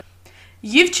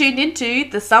You've tuned into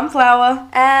the Sunflower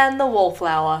and the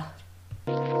Wallflower.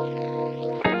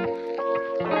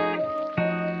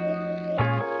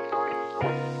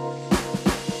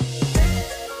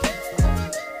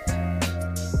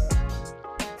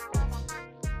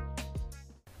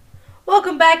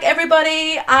 Welcome back,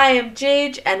 everybody. I am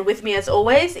Gij, and with me, as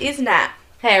always, is Nat.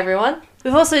 Hey, everyone.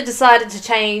 We've also decided to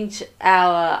change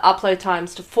our upload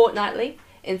times to fortnightly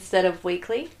instead of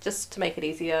weekly, just to make it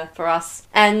easier for us.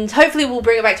 And hopefully we'll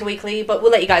bring it back to weekly, but we'll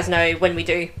let you guys know when we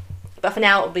do. But for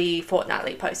now, it'll be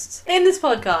fortnightly posts. In this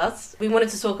podcast, we wanted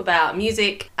to talk about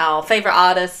music, our favourite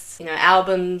artists,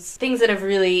 albums, things that have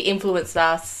really influenced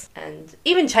us and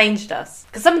even changed us.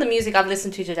 Because some of the music I've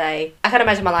listened to today, I can't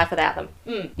imagine my life without them.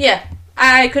 Yeah,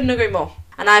 I couldn't agree more.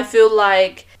 And I feel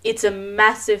like it's a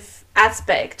massive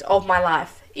aspect of my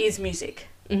life is music.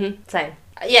 Same.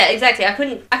 Yeah, exactly. I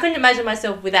couldn't imagine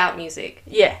myself without music.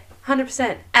 Yeah. 100%.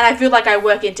 And I feel like I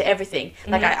work into everything.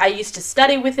 Like I used to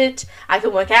study with it. I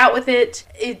can work out with it.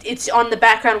 It's on the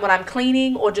background when I'm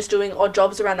cleaning or just doing odd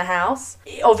jobs around the house.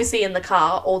 Obviously in the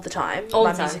car all the time.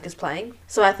 My music is playing.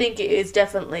 So I think it is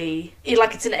definitely,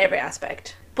 it's in every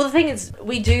aspect. Well, the thing is,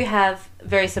 we do have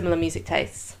very similar music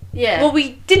tastes. Yeah. Well,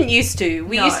 we didn't used to.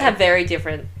 We used to have very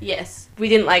different. Yes. We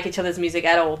didn't like each other's music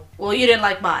at all. Well, you didn't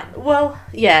like mine. Well,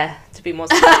 yeah, to be more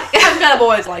specific. I've kind of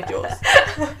always liked yours.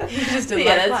 You just didn't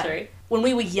like that's mine. true. When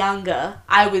we were younger,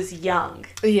 I was young.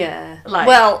 Yeah.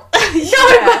 Well, no.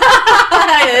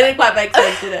 It didn't quite make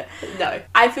sense, did it? No.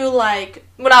 I feel like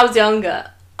when I was younger,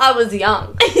 I was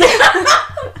young.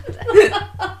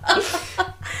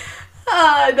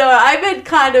 No, I meant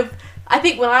kind of, I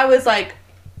think when I was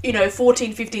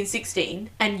 14, 15, 16,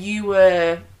 and you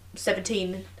were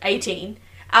 17, 18,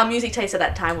 our music taste at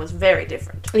that time was very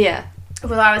different. Yeah.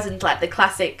 Because I was into the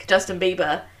classic Justin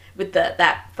Bieber with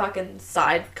that fucking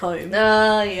side comb.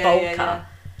 Oh, yeah, bowl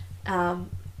cut.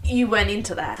 You went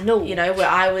into that. No. Where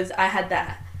I had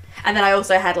that. And then I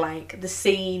also had the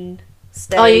scene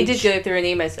stage. Oh, you did go through an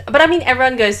emo stage. But I mean,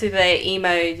 everyone goes through their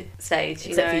emo stage,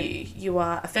 Except for you. You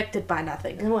are affected by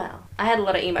nothing. Well, I had a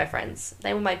lot of emo friends.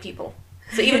 They were my people.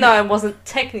 So even though I wasn't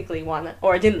technically one,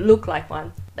 or I didn't look like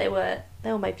one, they were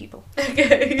my people.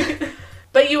 Okay.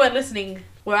 But you weren't listening,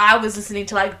 where I was listening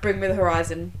to Bring Me the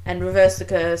Horizon and Reverse the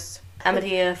Curse.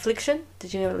 Amity Affliction.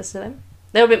 Did you never listen to them?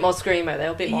 They were a bit more screamo. They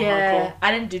were a bit more hardcore.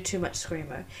 I didn't do too much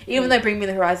screamo. Even though Bring Me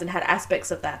the Horizon had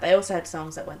aspects of that, they also had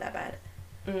songs that weren't that bad.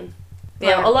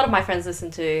 Yeah, a lot of my friends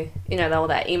listen to, all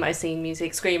that emo scene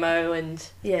music, screamo and...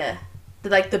 Yeah.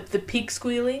 The pig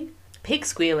squealing. Pig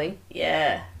squealing?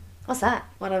 Yeah. What's that?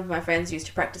 One of my friends used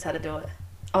to practice how to do it.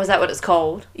 Oh, is that what it's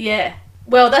called? Yeah.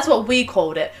 Well, that's what we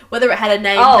called it. Whether it had a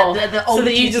name that so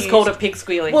that you just called it pig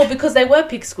squealing. Well, because they were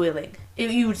pig squealing.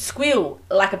 You would squeal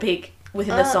like a pig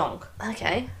within the song.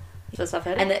 Okay. First I've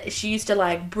heard it. And she used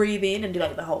to breathe in and do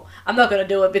the whole... I'm not going to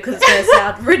do it because it's going to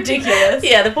sound ridiculous.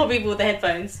 Yeah, the poor people with the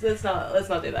headphones. Let's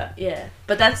not do that. Yeah.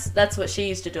 But that's what she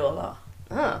used to do a lot.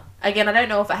 Oh. Again, I don't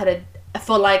know if I had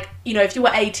for if you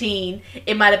were 18,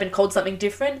 it might have been called something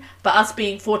different. But us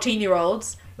being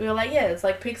 14-year-olds, we were yeah, it's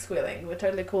like pig squealing. We're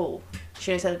totally cool.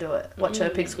 She knows how to do it. Watch her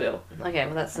pig squeal. Okay,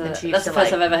 well that's the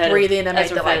first I've ever heard. Breathe in and make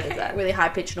that really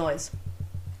high-pitched noise.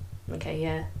 Okay,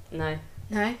 yeah. No.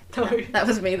 No? That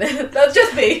was me then. That was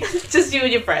just me. Just you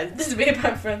and your friends. Just me and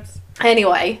my friends.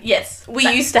 Anyway. Yes. We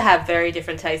used to have very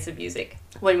different tastes of music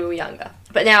when we were younger.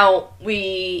 But now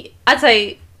I'd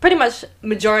say pretty much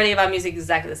majority of our music is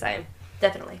exactly the same.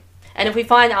 Definitely. And if we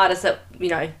find artists that, we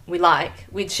like,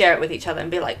 we'd share it with each other and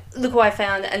be like, look who I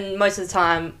found. And most of the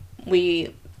time,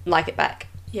 we like it back.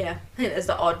 Yeah. I think there's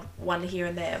the odd one here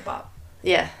and there, but...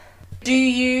 Yeah. Do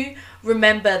you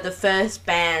remember the first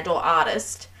band or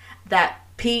artist that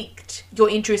piqued your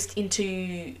interest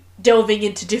into delving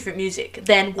into different music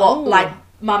than what,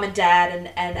 mum and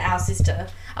dad and our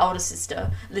older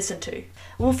sister, listened to?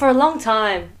 Well, for a long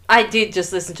time, I did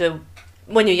just listen to...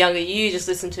 When you're younger, you just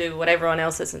listen to what everyone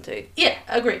else listened to. Yeah,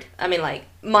 agreed. I mean,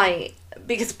 my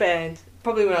biggest band,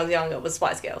 probably when I was younger, was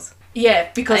Spice Girls. Yeah,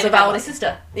 because of our older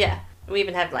sister. Yeah. We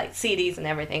even had, CDs and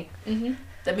everything. Mm-hmm.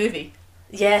 The movie.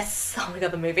 Yes. Oh my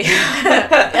god, the movie.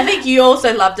 I think you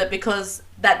also loved it because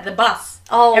the bus.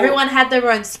 Oh. Everyone had their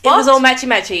own spot. It was all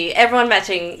matchy-matchy. Everyone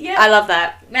matching. Yeah. I love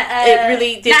that. It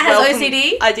really did Nat well. has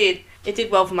OCD? I did. It did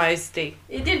well for my OCD.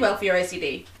 It did well for your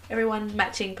OCD. Everyone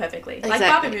matching perfectly. Exactly.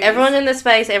 Like Barbie movies. Everyone in the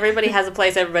space, everybody has a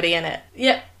place, everybody in it.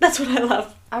 Yep, that's what I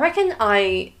love. I reckon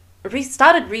I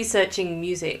started researching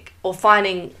music or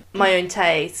finding my own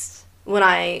taste when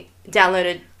I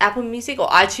downloaded Apple Music or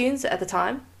iTunes at the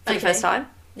time for the first time.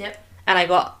 Yep. and I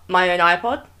got my own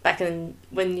iPod back in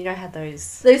when had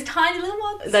those tiny little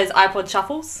ones. those iPod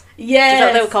shuffles. Yes. Is that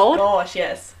what they were called? Gosh,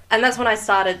 yes. And that's when I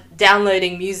started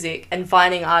downloading music and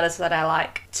finding artists that I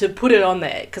like to put it on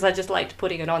there, because I just liked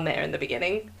putting it on there in the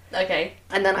beginning. Okay.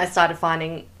 And then I started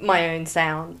finding my own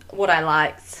sound, what I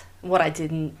liked, what I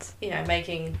didn't,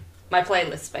 making my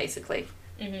playlists basically.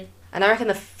 Mhm. And I reckon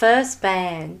the first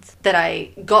band that I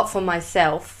got for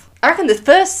myself, I reckon the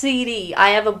first CD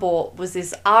I ever bought was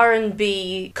this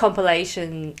R&B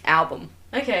compilation album.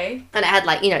 Okay. And it had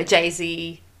like,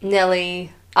 Jay-Z,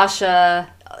 Nelly, Usher,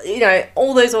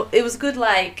 all those, it was good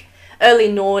like early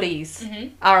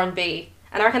noughties R&B.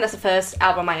 And I reckon that's the first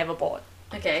album I ever bought.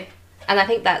 Okay. And I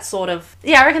think that sort of,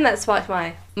 I reckon that's sparked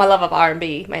my love of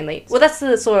R&B mainly. Well, that's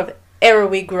the sort of era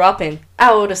we grew up in.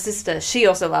 Our older sister, she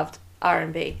also loved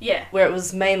R&B. Yeah. Where it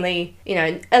was mainly,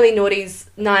 early noughties,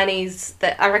 90s,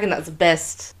 that I reckon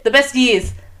that's the best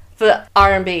years for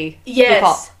R&B. Yes.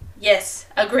 Hip-hop. Yes.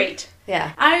 Agreed.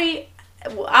 Yeah.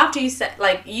 After you said,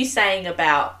 you saying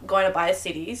about going to buy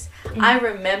CDs, I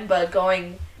remember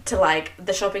going to like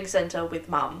the shopping centre with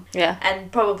mum. Yeah.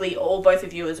 And probably both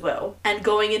of you as well. And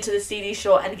going into the CD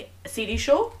shop and CD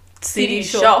shop.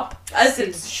 I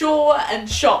said shore and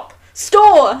shop.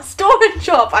 Store and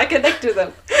shop. I connected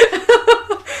them.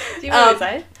 Do you want to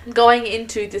say? Going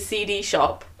into the CD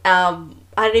shop. I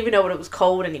don't even know what it was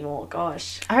called anymore.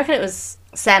 Gosh. I reckon it was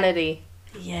Sanity.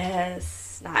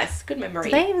 Yes. Nice. Good memory.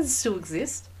 Do they even still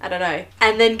exist? I don't know.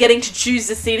 And then getting to choose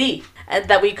the CD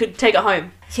that we could take it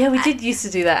home. Yeah, we did used to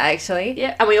do that actually.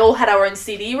 Yeah. And we all had our own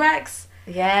CD racks.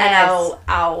 Yes. And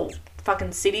our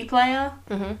fucking CD player.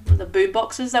 Mm-hmm. The boot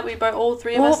boxes that we bought, all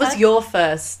three of us. What was your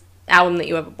first album that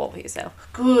you ever bought for yourself?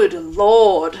 Good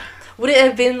lord. Would it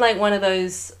have been like one of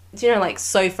those, like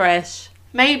So Fresh?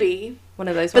 Maybe. One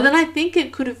of those But ones? then I think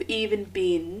it could have even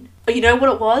been... Oh, you know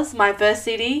what it was? My first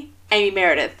CD? Amy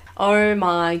Meredith. Oh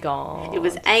my god. It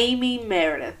was Amy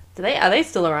Meredith. Are they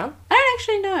still around? I don't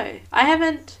actually know. I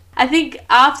haven't... I think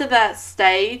after that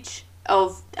stage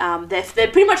of they're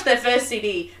pretty much their first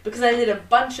CD, because they did a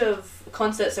bunch of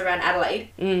concerts around Adelaide.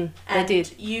 They And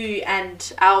did. you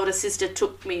and our older sister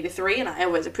took me to 3, and I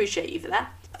always appreciate you for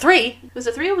that. 3? Was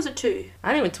it 3 or was it 2? I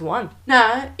only went to 1.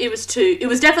 No, it was 2. It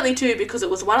was definitely 2, because it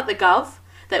was one at the Gov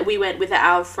that we went with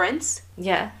our friends.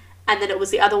 Yeah. And then it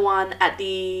was the other one at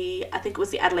I think it was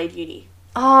the Adelaide Uni.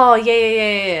 Oh,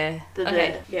 yeah.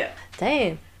 Okay. Yeah.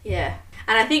 Damn. Yeah.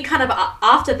 And I think kind of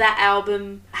after that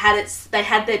album they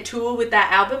had their tour with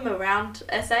that album around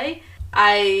SA,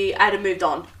 I had moved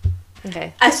on.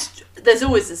 Okay. There's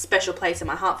always a special place in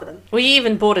my heart for them. We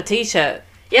even bought a t-shirt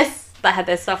Yes. that had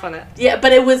their stuff on it. Yeah,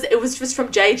 but it was just from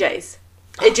JJ's.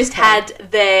 It just had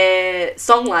their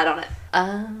Songlight on it.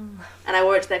 Oh. And I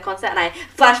wore it to their concert, and I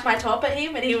flashed my top at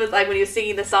him, and he was like, when he was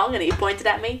singing the song, and he pointed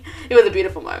at me. It was a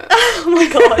beautiful moment. Oh my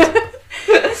god.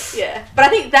 Yeah. But I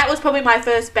think that was probably my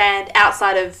first band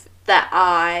outside of that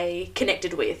I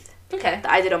connected with. Okay. That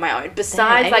I did on my own.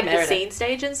 Besides, Amy like, the Meredith. scene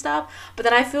stage and stuff. But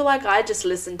then I feel like I just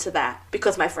listened to that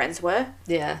because my friends were.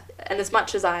 Yeah. And as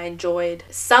much as I enjoyed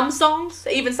some songs,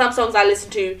 even some songs I listen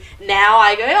to now,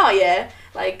 I go, oh yeah,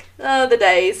 like, the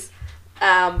days.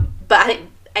 But I think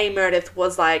Amy Meredith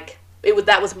was like,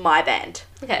 that was my band.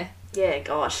 Okay. Yeah,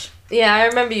 gosh. Yeah, I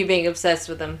remember you being obsessed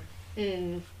with them.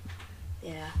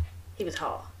 Yeah, he was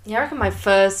hot. Yeah, I reckon my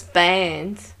first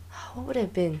band... What would it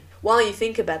have been? While you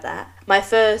think about that, my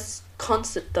first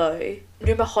concert though,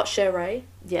 remember Hot Share Ray?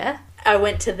 Yeah? I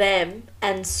went to them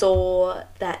and saw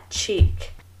that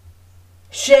chick,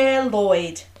 Cher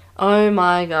Lloyd. Oh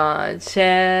my god,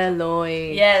 Cher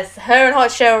Lloyd. Yes, her and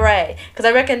Hot Shell Ray. Because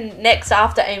I reckon next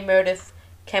after Amy Meredith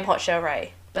came Hot Shell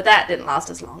Ray. But that didn't last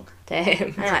as long.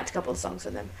 Damn. I liked a couple of songs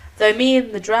from them. Though me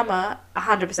and the drummer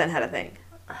 100% had a thing.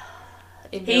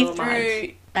 He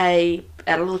threw a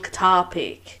little guitar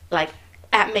pick, like,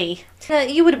 at me. Yeah,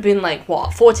 you would have been like,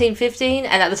 what, 14, 15?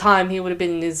 And at the time, he would have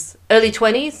been in his early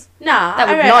 20s? Nah, That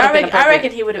would not have been I appropriate.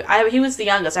 reckon he would have... He was the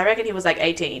youngest. I reckon he was like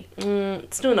 18.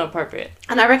 Still not appropriate.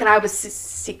 And I reckon I was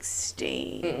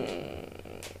 16.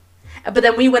 But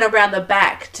then we went around the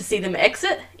back to see them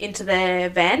exit into their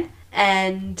van.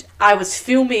 And I was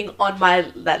filming on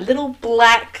that little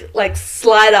black, like,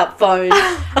 slide-up phone.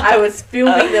 I was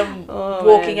filming them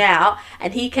walking out.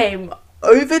 And he came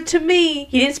over to me.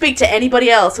 He didn't speak to anybody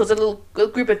else. There was a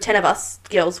group of 10 of us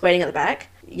girls waiting at the back.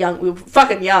 Young, we were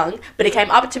fucking young. But he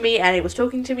came up to me and he was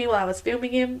talking to me while I was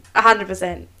filming him.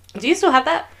 100%. Do you still have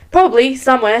that? Probably,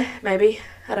 somewhere, maybe.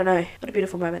 I don't know. What a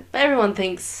beautiful moment. But everyone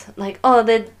thinks, like, oh,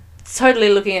 they're totally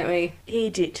looking at me. He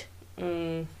did.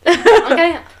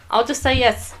 Okay, I'll just say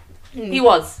yes. He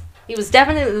was. He was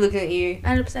definitely looking at you.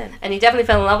 100%. And he definitely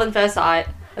fell in love in first sight.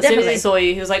 As soon as he saw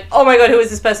you, he was like, oh my god, who is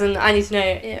this person? I need to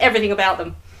know everything about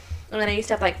them. And then I used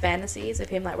to have, like, fantasies of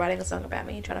him, like, writing a song about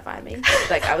me and trying to find me.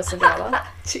 Like, I was Cinderella.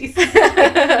 Jeez.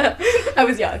 I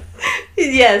was young.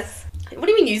 Yes. What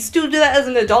do you mean you still do that as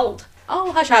an adult?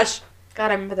 Oh, hush, hush.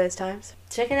 God, I remember those times.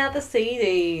 Checking out the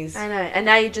CDs. I know. And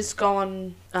now you just go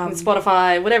on...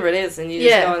 Spotify, whatever it is, and you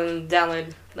just go and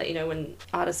download, let you know when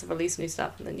artists have released new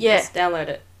stuff, and then you just download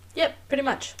it. Yep, pretty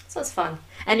much. So it's fun.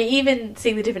 And you even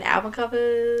see the different album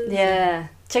covers. Yeah.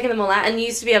 Checking them all out. And you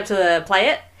used to be able to play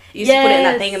it. You used to put it in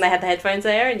that thing and they had the headphones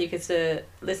there and you could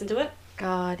listen to it.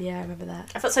 God, yeah, I remember that.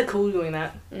 I felt so cool doing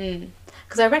that.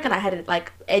 Because I reckon I had,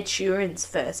 like, Ed Sheeran's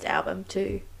first album,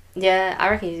 too. Yeah, I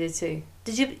reckon you did, too.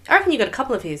 I reckon you got a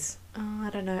couple of his. Oh, I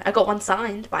don't know. I got one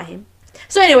signed by him.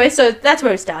 So anyway, so that's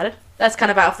where we started. That's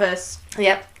kind of our first...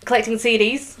 Yep. Collecting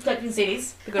CDs.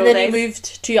 And then you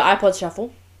moved to your iPod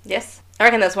Shuffle. Yes. I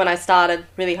reckon that's when I started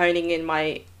really honing in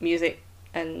my music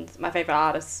and my favourite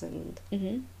artists and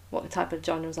what type of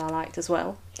genres I liked as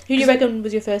well. Who do you reckon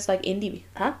was your first, like, indie?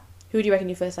 Huh? Who do you reckon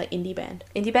your first, like, indie band?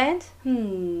 Indie band?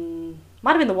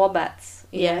 Might have been the Wombats.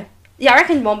 Yeah. Yeah, I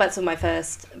reckon Wombats were my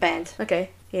first band. Okay.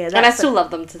 Yeah, and I still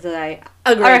love them to today.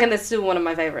 Agreed. I reckon they're still one of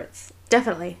my favourites.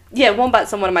 Definitely. Yeah,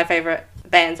 Wombats are one of my favourite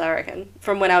bands, I reckon.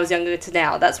 From when I was younger to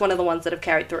now. That's one of the ones that have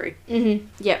carried through.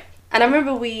 Yep. And I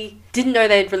remember we didn't know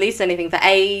they'd released anything for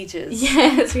ages.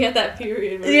 Yes, we had that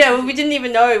period. Yeah, well, we didn't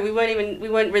even know. We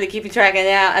weren't really keeping track of it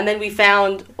out. And then we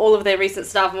found all of their recent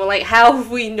stuff and we're like, how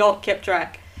have we not kept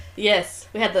track? Yes.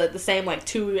 We had the same, like,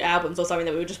 2 albums or something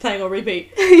that we were just playing on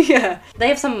repeat. Yeah. They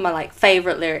have some of my, like,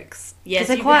 favourite lyrics. Yes,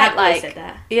 they're quite, like, said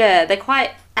that. Yeah, they're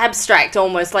quite abstract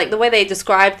almost. Like, the way they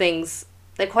describe things,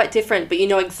 they're quite different, but you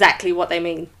know exactly what they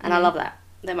mean. And I love that.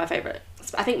 They're my favourite.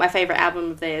 I think my favourite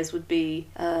album of theirs would be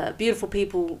Beautiful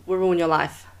People Will Ruin Your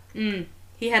Life.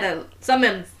 He had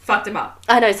something fucked him up.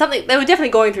 I know, they were definitely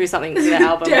going through something with that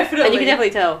album. Definitely. And you can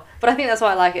definitely tell. But I think that's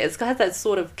why I like it. It has that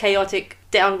sort of chaotic,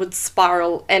 downward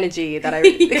spiral energy that I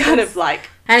kind of like.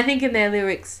 And I think in their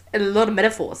lyrics, a lot of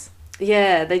metaphors.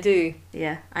 Yeah, they do.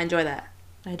 Yeah, I enjoy that.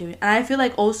 I do. And I feel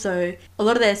like also, a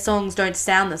lot of their songs don't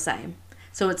sound the same.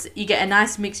 So you get a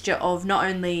nice mixture of not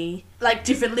only, like,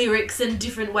 different lyrics and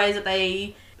different ways that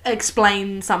they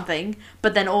explain something,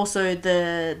 but then also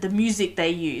the music they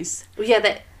use.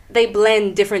 Yeah, they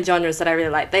blend different genres that I really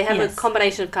like. They have a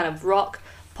combination of kind of rock,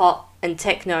 pop, and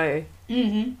techno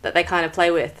that they kind of play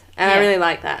with. And I really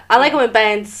like that. I like it when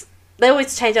bands, they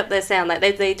always change up their sound. Like,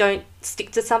 they don't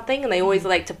stick to something, and they always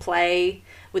like to play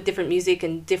with different music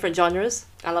and different genres.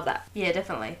 I love that. Yeah,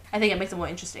 definitely. I think it makes it more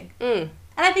interesting.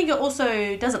 And I think it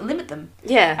also doesn't limit them.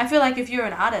 Yeah. I feel like if you're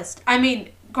an artist, I mean,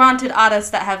 granted, artists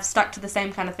that have stuck to the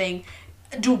same kind of thing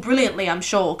do brilliantly, I'm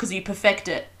sure, because you perfect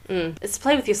it. It's to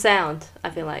play with your sound, I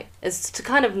feel like. It's to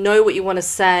kind of know what you want to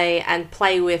say and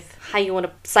play with how you want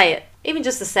to say it. Even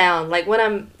just the sound. Like, when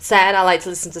I'm sad, I like to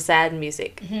listen to sad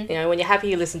music. You know, when you're happy,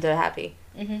 you listen to happy.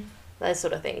 Those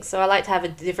sort of things. So I like to have a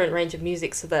different range of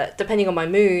music so that, depending on my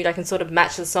mood, I can sort of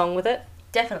match the song with it.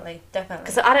 Definitely.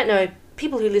 Because I don't know,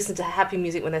 people who listen to happy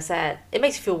music when they're sad, it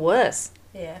makes you feel worse.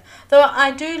 Yeah. Though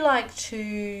I do like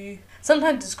to...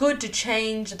 Sometimes it's good to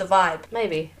change the vibe.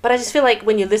 Maybe. But I just feel like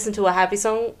when you listen to a happy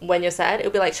song when you're sad,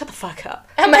 it'll be like, shut the fuck up.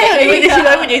 Maybe. You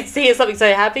know, when you hear something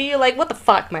so happy, you're like, what the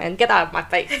fuck, man? Get out of my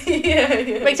face.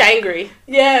 It makes you angry.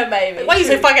 Yeah, maybe. Like, why are you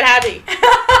so fucking happy?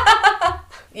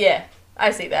 Yeah,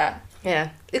 I see that. Yeah.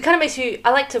 It kind of makes you...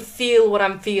 I like to feel what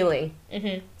I'm feeling.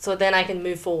 So then I can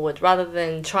move forward. Rather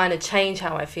than trying to change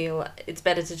how I feel, it's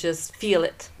better to just feel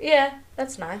it. Yeah,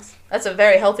 that's nice. That's a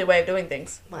very healthy way of doing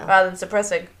things. Wow. Rather than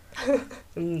suppressing.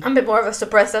 I'm a bit more of a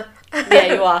suppressor.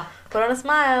 Yeah, you are. Put on a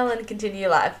smile and continue your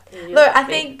life. Look, I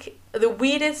think the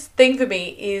weirdest thing for me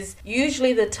is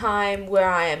usually the time where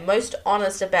I am most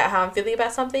honest about how I'm feeling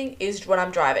about something is when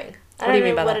I'm driving. I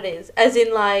don't know what it is. As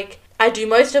in, like, I do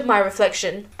most of my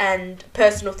reflection and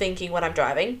personal thinking when I'm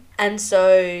driving. And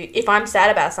so if I'm sad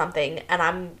about something and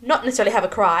I'm not necessarily have a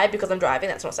cry because I'm driving,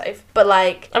 that's not safe. But,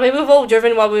 like... I mean, we've all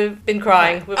driven while we've been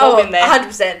crying. We've all been there.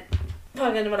 100%.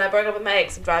 Fucking when I broke up with my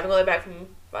ex, I'm driving all the way back from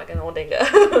fucking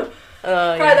Ordinga.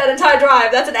 Cried that entire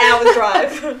drive. That's an hour's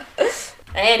drive.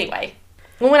 Anyway.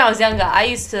 Well, when I was younger, I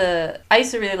used to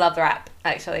really love rap,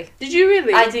 actually. Did you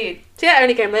really? I did. See, that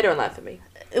only came later in life for me.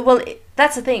 Well,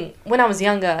 that's the thing. When I was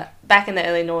younger, back in the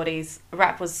early noughties,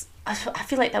 rap was... I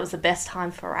feel like that was the best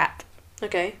time for rap.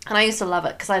 Okay. And I used to love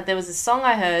it, because there was a song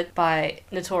I heard by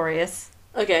Notorious.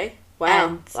 Okay. Wow.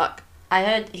 And fuck. I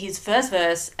heard his first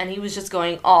verse, and he was just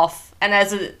going off. And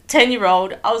as a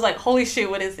 10-year-old, I was like, holy shit,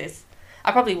 what is this?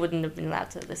 I probably wouldn't have been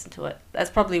allowed to listen to it.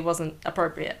 That probably wasn't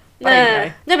appropriate. But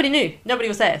anyway, nobody knew. Nobody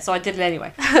was there, so I did it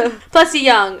anyway. Plus you're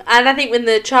young, and I think in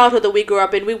the childhood that we grew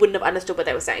up in, we wouldn't have understood what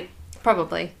they were saying.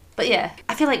 Probably. But yeah,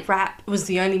 I feel like rap was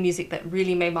the only music that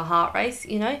really made my heart race,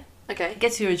 you know? Okay. It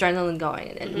gets your adrenaline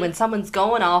going. And when someone's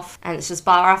going off and it's just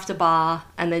bar after bar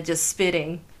and they're just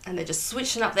spitting and they're just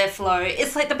switching up their flow,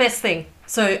 it's like the best thing.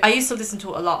 So I used to listen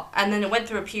to it a lot. And then it went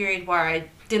through a period where I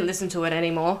didn't listen to it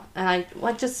anymore. And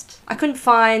I couldn't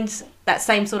find that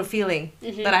same sort of feeling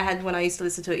that I had when I used to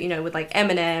listen to it, you know, with like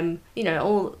Eminem, you know,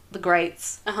 all the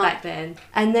greats back then.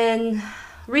 And then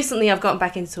recently I've gotten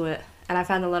back into it and I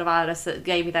found a lot of artists that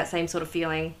gave me that same sort of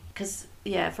feeling. Because,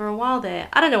 yeah, for a while there,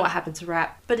 I don't know what happened to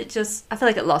rap, but I feel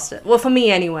like it lost it. Well, for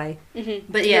me anyway.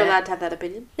 But yeah. You're allowed to have that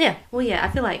opinion. Yeah. Well, yeah, I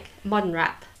feel like modern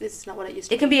rap, This is not what it used to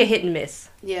be. it can be a hit and miss.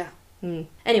 Yeah.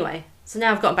 Anyway, so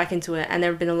now I've gotten back into it and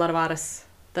there have been a lot of artists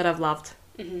that I've loved.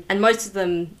 And most of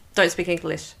them don't speak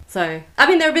English. So, I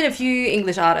mean, there have been a few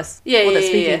English artists that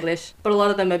speak English, but a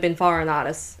lot of them have been foreign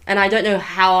artists. And I don't know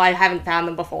how I haven't found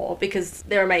them before because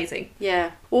they're amazing.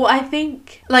 Yeah. Well, I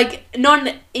think, like,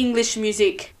 non-English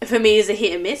music for me is a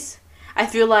hit and miss. I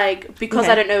feel like because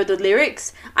I don't know the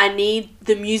lyrics, I need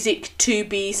the music to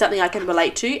be something I can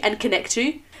relate to and connect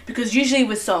to. Because usually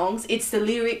with songs, it's the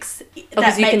lyrics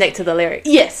Because you connect to the lyrics.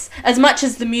 Yes. As much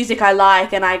as the music I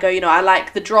like and I go, you know, I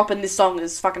like the drop in this song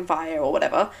is fucking fire or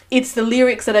whatever, it's the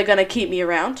lyrics that are going to keep me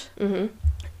around.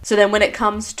 So then when it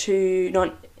comes to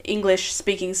non-English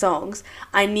speaking songs,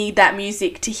 I need that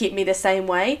music to hit me the same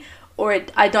way or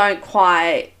I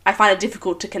find it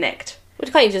difficult to connect.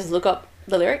 Which can't you just look up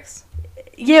the lyrics?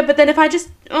 Yeah, but then if I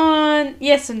just,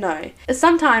 yes and no.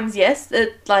 Sometimes, yes,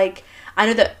 I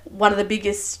know that one of the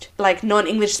biggest, like,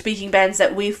 non-English speaking bands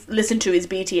that we've listened to is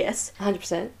BTS.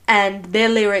 100%. And their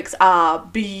lyrics are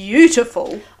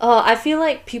beautiful. Oh, I feel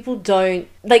like people don't...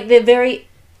 Like, they're very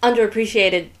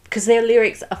underappreciated because their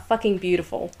lyrics are fucking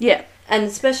beautiful. Yeah. And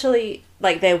especially,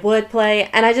 like, their wordplay.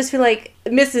 And I just feel like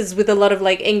it misses with a lot of,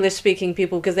 like, English-speaking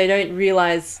people because they don't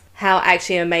realise how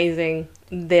actually amazing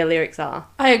their lyrics are.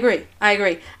 I agree.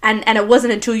 And it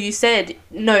wasn't until you said,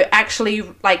 no, actually,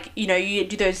 like, you know, you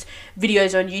do those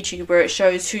videos on YouTube where it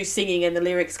shows who's singing and the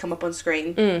lyrics come up on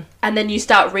screen. And then you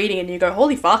start reading and you go,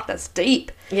 holy fuck, that's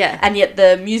deep. Yeah. And yet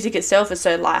the music itself is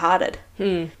so lighthearted.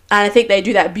 And I think they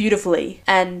do that beautifully.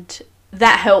 And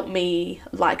that helped me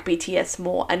like BTS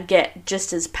more and get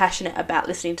just as passionate about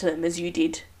listening to them as you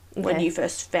did when you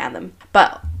first found them.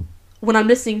 But when I'm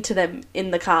listening to them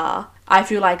in the car, I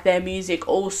feel like their music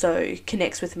also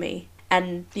connects with me.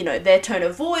 And, you know, their tone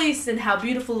of voice and how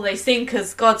beautiful they sing,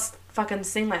 because God's fucking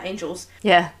sing like angels.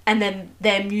 Yeah. And then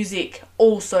their music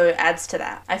also adds to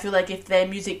that. I feel like if their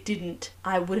music didn't,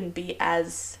 I wouldn't be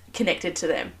as connected to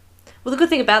them. Well, the good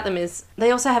thing about them is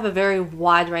they also have a very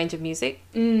wide range of music.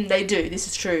 They do. This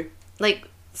is true. Like,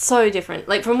 so different.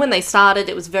 Like, from when they started,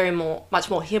 it was much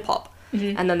more hip-hop.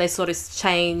 And then they sort of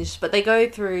changed, but they go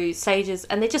through stages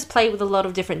and they just play with a lot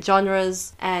of different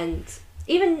genres. And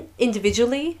even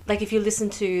individually, like if you listen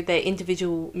to their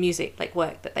individual music, like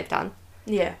work that they've done,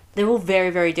 they're all very,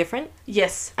 very different.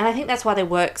 Yes. And I think that's why they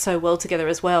work so well together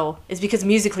as well, is because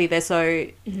musically they're so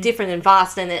different and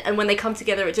vast, and when they come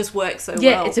together it just works so well.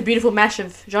 Yeah, it's a beautiful mash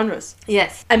of genres.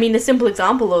 Yes. I mean, a simple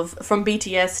example of from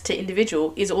BTS to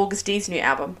individual is August D's new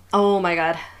album. Oh my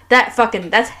god.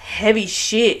 That's heavy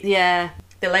shit. Yeah.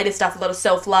 The latest stuff, a lot of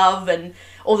self-love and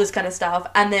all this kind of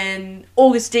stuff. And then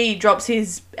August D drops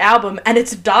his album and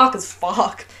it's dark as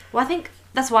fuck. Well, I think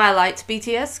that's why I liked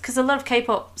BTS, because a lot of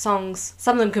K-pop songs,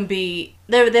 some of them can be...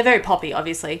 They're very poppy,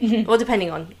 obviously. Well,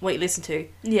 depending on what you listen to.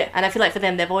 Yeah. And I feel like for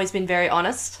them, they've always been very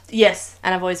honest. Yes.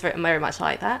 And I've always very much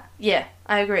liked that. Yeah,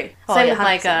 I agree. Same with,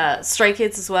 like, Stray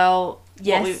Kids as well.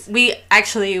 Yes. We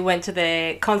actually went to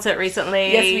their concert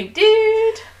recently. Yes, we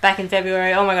did. Back in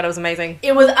February. Oh my god, it was amazing.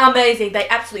 It was amazing. They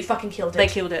absolutely fucking killed it. They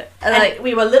killed it. And like,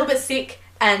 we were a little bit sick,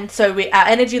 and so our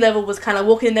energy level was kind of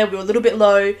walking in there. We were a little bit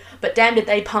low, but damn did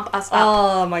they pump us up.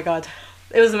 Oh my god.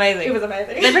 It was amazing. It was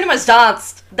amazing. They pretty much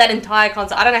danced that entire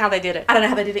concert. I don't know how they did it. I don't know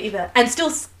how they did it either. And still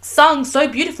sung so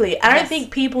beautifully. I don't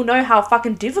think people know how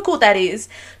fucking difficult that is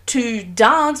to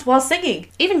dance while singing.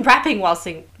 Even rapping while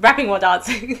dancing. Rapping while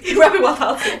dancing.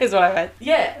 Is what I meant.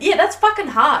 Yeah, that's fucking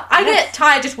hard. I get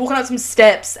tired just walking up some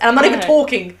steps and I'm not even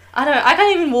talking. I know. I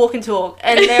can't even walk and talk.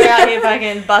 And they're out here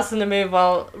fucking busting a move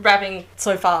while rapping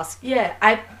so fast. Yeah,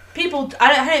 I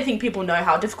don't think people know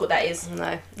how difficult that is.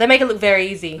 No. They make it look very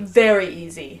easy. Very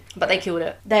easy. But they killed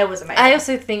it. That was amazing. I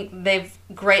also think they've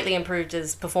greatly improved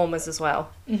as performers as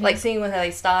well. Like, seeing when they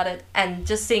started and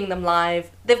just seeing them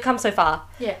live, they've come so far.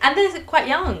 Yeah, and they're quite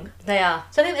young. They are.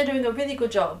 So I think they're doing a really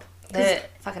good job. They're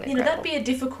fucking incredible. That'd be a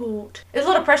difficult... There's a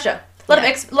lot of pressure. A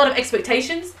lot of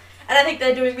expectations. And I think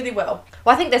they're doing really well.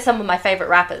 Well, I think they're some of my favourite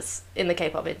rappers in the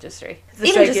K-pop industry. The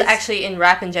Even Stray just Kids. actually in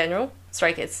rap in general.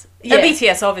 Stray Kids. Yeah.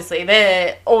 BTS, obviously.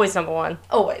 They're always number one.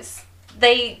 Always.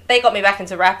 They got me back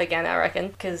into rap again, I reckon.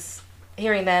 Because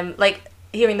hearing them,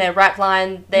 hearing their rap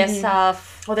line, their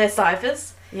stuff. Or their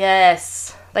ciphers.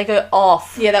 Yes. They go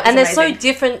off. Yeah, that was And they're amazing. so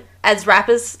different as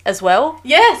rappers as well.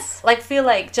 Yes. Feel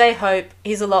like J-Hope,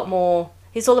 he's a lot more...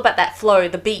 He's all about that flow,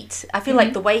 the beat. I feel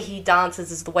like the way he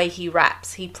dances is the way he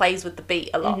raps. He plays with the beat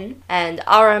a lot. And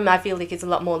RM, I feel like he's a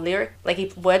lot more lyric.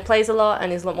 He word plays a lot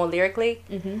and is a lot more lyrically.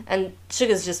 And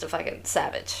Sugar's just a fucking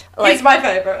savage. He's my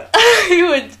favourite.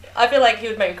 I feel like he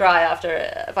would make me cry after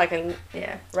a fucking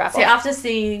rap. See, after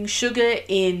seeing Sugar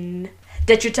in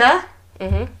Dechuta,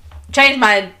 changed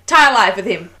my entire life with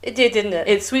him. It did, didn't it?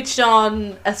 It switched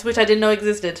on a switch I didn't know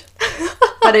existed.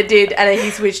 But it did, and he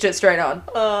switched it straight on.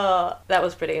 That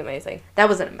was pretty amazing. That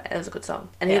was a good song.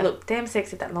 And he Yeah. looked damn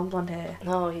sexy with that long blonde hair.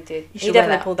 Oh, he did. You He should wear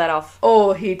definitely that. pulled that off.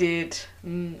 Oh, he did.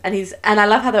 And I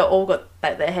love how they all got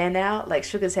their hair now,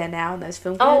 Sugar's hair now in those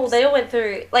film clips. Oh, they all went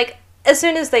through, as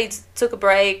soon as they took a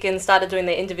break and started doing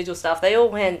their individual stuff, they all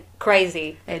went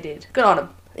crazy. They did. Good on them.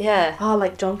 Yeah. Oh,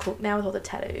 John Cook now with all the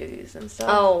tattoos and stuff.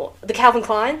 Oh, the Calvin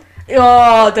Klein?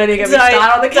 Oh, don't even get me Don't-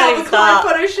 started on the don't Calvin even Klein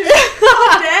start. photo shoot.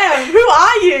 God damn, who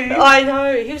are you? I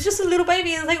know. He was just a little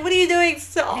baby. I was like, what are you doing?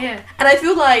 Stop. Yeah. And I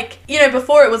feel like,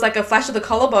 before it was a flash of the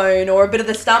collarbone or a bit of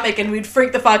the stomach and we'd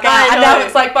freak the fuck out. I And now know.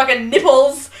 it's fucking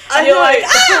nipples. I And you're know. like,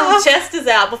 The full chest is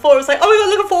out. Before it was like, oh my god,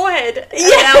 look at forehead. And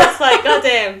Yeah. now it's like, god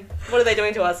damn. What are they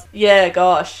doing to us? Yeah,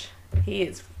 gosh. He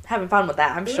is having fun with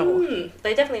that, I'm sure.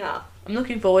 They definitely are. I'm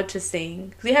looking forward to seeing,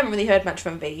 because we haven't really heard much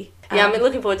from V. Yeah, I'm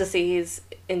looking forward to see his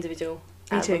individual.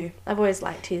 Me too. I've always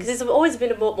liked his. Because it's always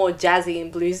been a bit more jazzy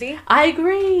and bluesy. I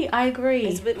agree.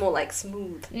 It's a bit more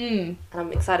smooth. And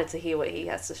I'm excited to hear what he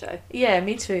has to show. Yeah,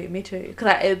 me too.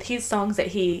 Because his songs that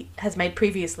he has made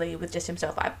previously with just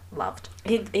himself, I loved.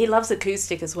 He loves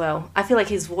acoustic as well. I feel like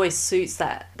his voice suits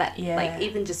that Yeah.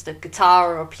 even just a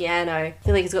guitar or a piano. I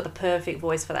feel like he's got the perfect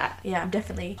voice for that. Yeah, I'm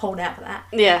definitely holding out for that.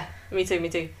 Yeah, me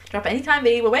too. Drop anytime,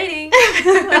 V. We're waiting.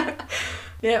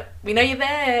 Yep, we know you're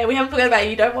there. We haven't forgotten about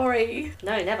you. Don't worry.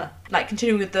 No, never.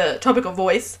 Continuing with the topic of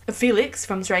voice, Felix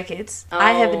from Stray Kids.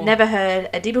 I have Oh. never heard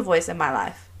a deeper voice in my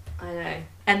life. I know.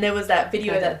 And there was that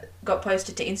video Okay. that got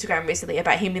posted to Instagram recently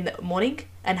about him in the morning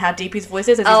and how deep his voice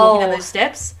is as he's walking down those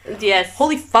steps. Yes.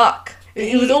 Holy fuck.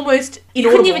 It was almost You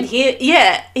inaudible. couldn't even hear.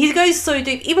 Yeah, he goes so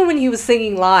deep. Even when he was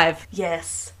singing live,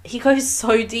 Yes. he goes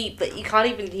so deep that you can't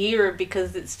even hear it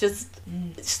because it's just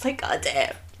god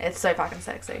damn. It's so fucking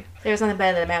sexy. There is nothing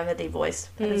better than a man with a deep voice.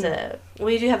 That is Well,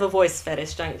 you do have a voice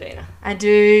fetish, don't you, Gina? I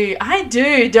do,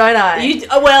 don't I?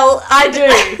 Well, I do.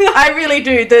 I really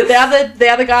do. The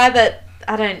other guy that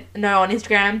I don't know on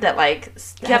Instagram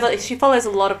that she follows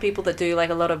a lot of people that do a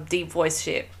lot of deep voice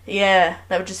shit. yeah,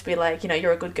 that would just be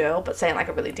you're a good girl, but saying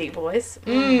a really deep voice.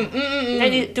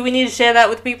 Do we need to share that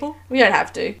with people? We don't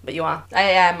have to. But you are. I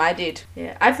am. I did.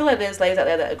 Yeah. I feel like there's ladies out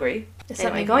there that agree.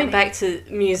 Anyway, going back to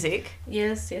music.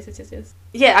 Yes.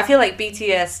 Yeah, I feel like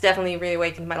BTS definitely really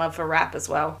awakened my love for rap as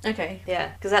well. Okay. Yeah,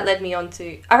 because that led me on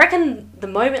to... I reckon the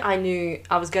moment I knew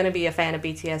I was going to be a fan of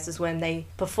BTS is when they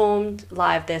performed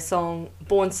live their song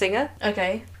Born Singer.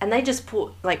 Okay. And they just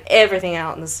put everything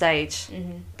out on the stage.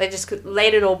 They just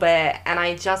laid it all bare, and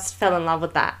I just fell in love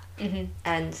with that.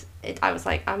 And I was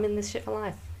like, I'm in this shit for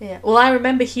life. Yeah. Well, I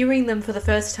remember hearing them for the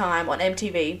first time on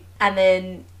MTV, and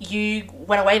then you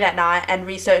went away that night and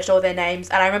researched all their names,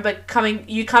 and I remember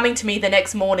you coming to me the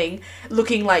next morning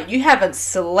looking like you haven't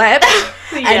slept,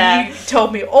 and you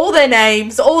told me all their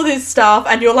names, all this stuff,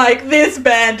 and you're like, this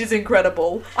band is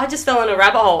incredible. I just fell in a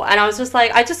rabbit hole, and I was just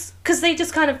like, because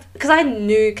I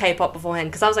knew K-pop beforehand,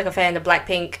 because I was a fan of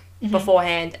Blackpink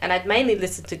beforehand, and I'd mainly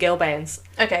listened to girl bands.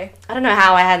 Okay. I don't know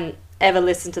how I hadn't ever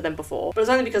listened to them before, but it was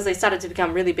only because they started to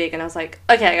become really big, and I was like,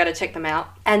 okay, I gotta check them out.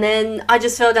 And then I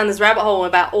just fell down this rabbit hole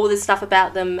about all this stuff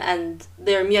about them and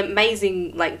their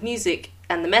amazing music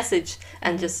and the message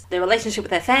and just their relationship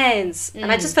with their fans,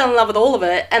 and I just fell in love with all of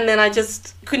it, and then I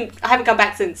haven't come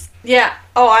back since. Yeah.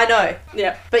 Oh, I know.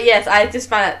 Yeah. But yes, I just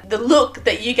found it, the look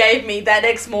that you gave me that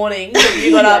next morning when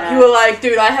you got up, you were like,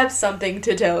 dude, I have something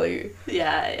to tell you.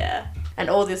 Yeah. And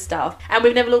all this stuff. And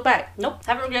we've never looked back. Nope,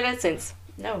 haven't regretted it since.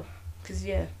 No. Because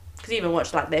you even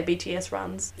watched their BTS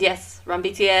runs. Yes, run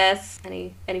BTS.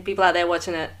 Any people out there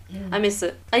watching it? I miss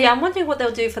it. Oh, yeah, I'm wondering what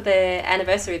they'll do for their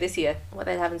anniversary this year. What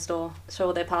they have in store. Show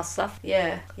all their past stuff.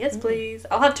 Yeah. Yes, please.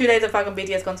 I'll have 2 days of fucking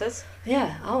BTS concerts.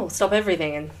 Yeah. I'll stop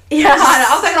everything and Yeah,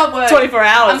 I'll take it off work. 24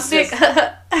 hours. I'm sick.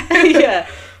 Yeah.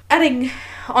 Adding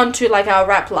onto like our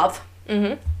rap love.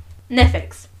 Mm-hmm.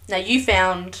 Netflix. Now you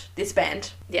found this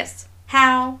band. Yes.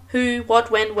 How? Who?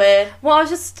 What? When? Where? Well,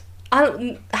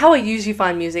 how I usually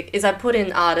find music is I put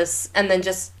in artists and then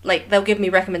just, like, they'll give me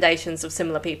recommendations of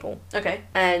similar people. Okay.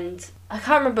 And I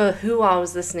can't remember who I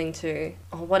was listening to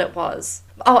or what it was.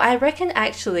 Oh, I reckon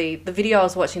actually the video I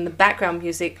was watching, the background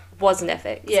music was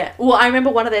Netflix. Yeah. Well, I remember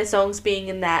one of their songs being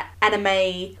in that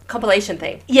anime Compilation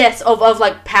thing. Yes, of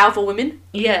like powerful women.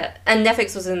 Yeah, and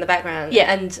Netflix was in the background.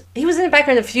 Yeah. And he was in the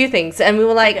background of a few things, and we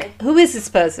were like, Okay. Who is this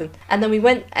person? And then we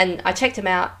went and I checked him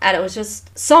out, and it was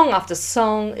just song after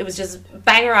song. It was just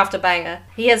banger after banger.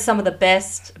 He has some of the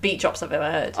best beat drops I've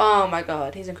ever heard. Oh my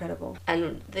god, he's incredible.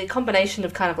 And the combination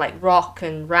of kind of like rock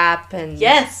and rap and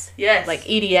Yes. like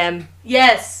EDM.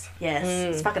 Yes.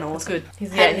 It's fucking awesome.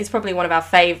 It's good. He's probably one of our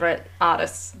favourite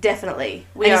artists. Definitely.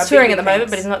 And he's touring at the moment,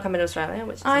 but he's not coming to Australia,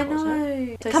 which is I unfortunate.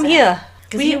 know. So Come sad. here.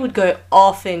 Because he would go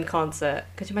off in concert.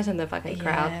 Could you imagine the fucking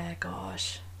crowd? Yeah,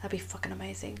 gosh. That'd be fucking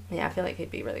amazing. Yeah, I feel like he'd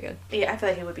be really good. Yeah, I feel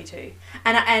like he would be too.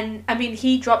 And I mean,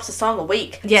 he drops a song a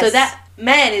week. Yes. So that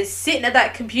man is sitting at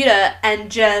that computer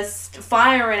and just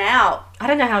firing out I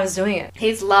don't know how he's doing it.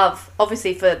 his love,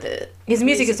 obviously, for the... His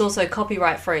music is also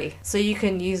copyright free, so you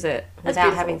can use it That's without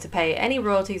beautiful. having to pay any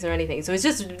royalties or anything. So he's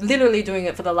just literally doing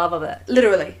it for the love of it,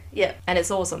 Literally, yeah. and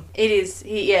it's awesome. It is.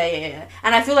 Yeah.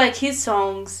 And I feel like his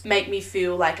songs make me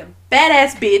feel like a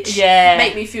badass bitch. Yeah.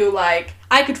 Make me feel like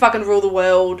I could fucking rule the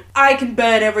world. I can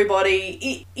burn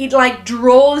everybody. It like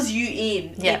draws you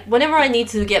in. Yeah. Whenever I need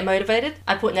to get motivated,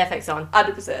 I put Netflix on.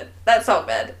 100%. That song,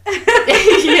 man.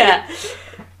 Yeah.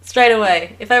 Straight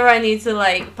away. If ever I need to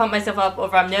like pump myself up, or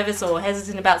if I'm nervous or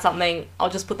hesitant about something, I'll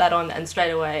just put that on, and straight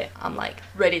away I'm like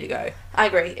ready to go. I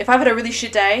agree. If I've had a really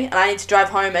shit day and I need to drive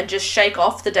home and just shake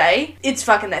off the day, it's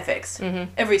fucking Netflix.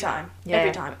 Mm-hmm. Every time. Yeah.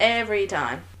 Every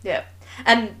time. Yeah.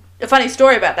 And a funny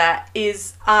story about that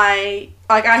is I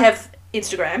have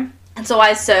Instagram, and so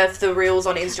I surf the reels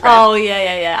on Instagram. Oh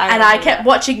yeah. And I kept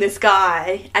watching this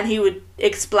guy, and he would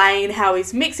explain how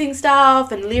he's mixing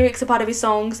stuff and lyrics are part of his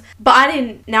songs. But I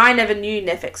never knew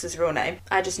Netflix's real name.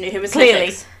 I just knew him as Clearly.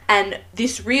 Netflix. And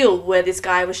this reel where this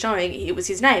guy was showing, it was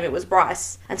his name, it was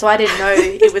Bryce. And so I didn't know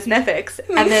it was Netflix.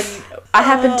 And then I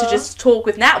happened to just talk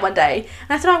with Nat one day,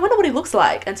 and I said, I wonder what he looks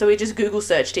like. And so we just Google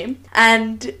searched him,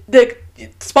 and the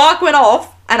spark went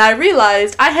off, and I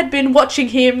realised I had been watching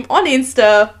him on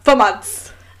Insta for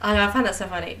months. I know, I find that so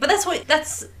funny. But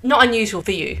that's not unusual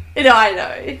for you. You know, I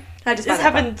know. I just It's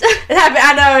happened. It happened.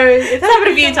 I know. It's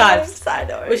happened a few times. I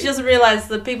know. But she doesn't realise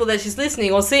the people that she's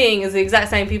listening or seeing is the exact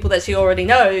same people that she already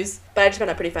knows. But I just found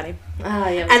that pretty funny. Ah,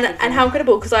 yeah. And how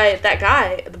incredible, because that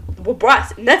guy,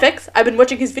 Bryce, Netflix, I've been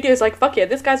watching his videos like, fuck yeah,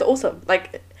 this guy's awesome.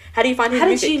 Like, how do you find his How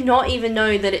did music? you not even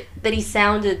know that he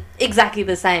sounded exactly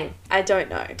the same? I don't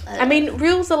know. I mean,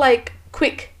 reels are like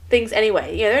quick things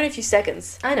anyway. Yeah, they're only a few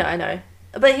seconds. I know.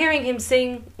 But hearing him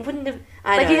sing wouldn't have...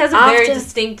 I like, know. he has a very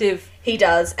distinctive... He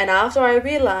does. And after I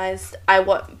realised, I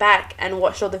went back and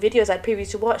watched all the videos I'd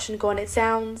previously watched and gone, it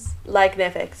sounds like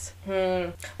Netflix.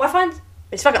 Well, I find...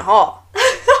 It's fucking hot.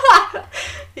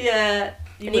 Yeah.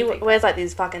 And he wears like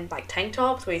these fucking like tank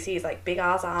tops where you see his like big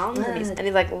ass arms and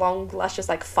he's like long, luscious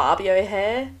like Fabio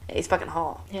hair. He's fucking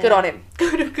hot. Yeah. Good on him.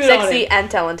 Good Sexy on him.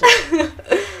 and talented.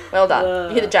 Well done.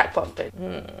 You hit the jackpot,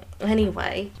 dude.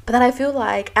 Anyway. But then I feel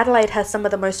like Adelaide has some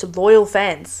of the most loyal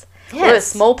fans. Yes. We're a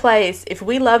small place. If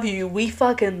we love you, we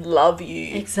fucking love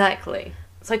you. Exactly.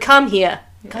 So come here.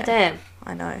 Yeah. Goddamn.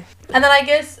 I know. And then I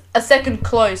guess a second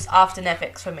close after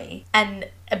Netflix for me, and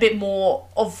a bit more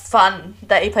of fun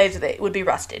that he plays with it, would be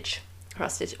Rustage.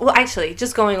 Well, actually,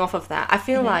 just going off of that, I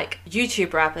feel like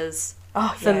YouTube rappers,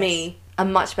 for me, are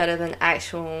much better than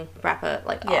actual rapper,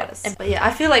 like, artists. But yeah,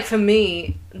 I feel like for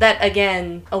me, that,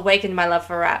 again, awakened my love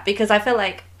for rap, because I feel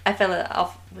like I fell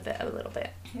off with it a little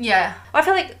bit. Yeah. I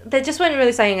feel like they just weren't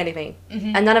really saying anything,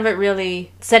 and none of it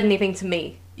really said anything to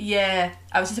me. Yeah.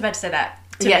 I was just about to say that.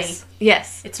 To me.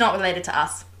 Yes. It's not related to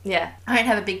us. Yeah. I don't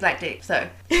have a big black dick, so.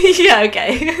 Yeah,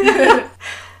 okay.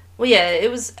 Well, yeah, it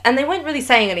was... And they weren't really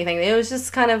saying anything. It was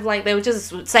just kind of like... They were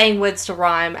just saying words to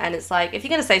rhyme, and it's like, if you're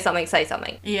going to say something, say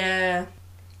something. Yeah.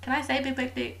 Can I say big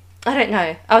black dick? I don't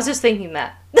know. I was just thinking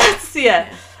that. That's...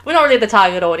 Yeah. We're not really the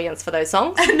target audience for those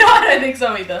songs. No, I don't think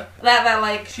so either. That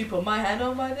like, she put my hand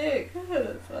on my dick.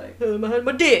 It's like... My hand,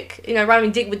 my dick. You know,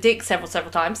 rhyming dick with dick several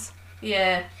times.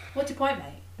 Yeah. What's your point,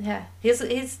 mate? Yeah.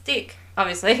 His dick,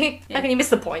 obviously. Yeah. How can you miss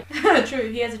the point?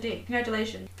 True, he has a dick.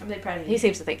 Congratulations. I'm really proud of you. He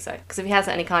seems to think so. Because if he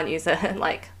hasn't and he can't use it,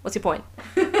 like, what's your point?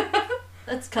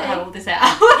 Let's cut all this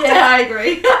out. Yeah, I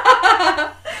agree.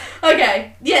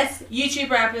 Okay. Yes,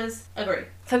 YouTube rappers. Agree.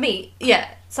 For me,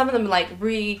 yeah. some of them like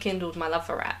rekindled my love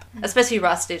for rap, especially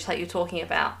Rustage, like you're talking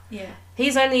about. Yeah. He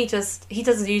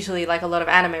doesn't usually like a lot of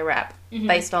anime rap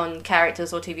based on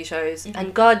characters or TV shows,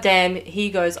 and goddamn, he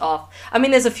goes off. I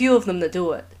mean, there's a few of them that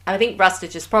do it. I think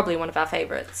Rustage is probably one of our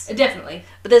favourites. Definitely.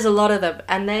 But there's a lot of them,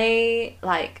 and they,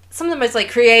 like, some of the most,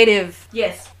 like, creative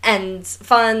Yes. and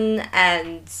fun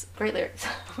and great lyrics.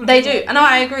 They do. No,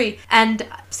 I agree. And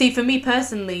see, for me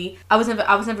personally, I was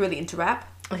never really into rap.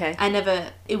 Okay.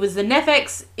 It was the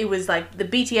Nefex, it was like the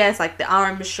BTS, like the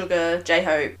RM Sugar,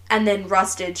 J-Hope, and then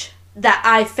Rustage, that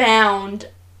I found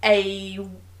a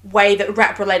way that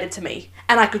rap related to me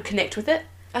and I could connect with it.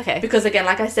 Okay. Because again,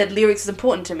 like I said, lyrics is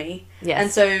important to me. Yes.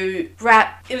 And so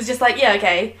rap, it was just like, yeah,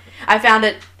 okay. I found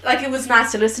it, like, it was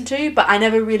nice to listen to, but I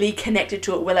never really connected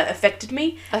to it where it affected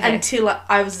me until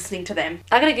I was listening to them.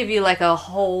 I gotta give you, like, a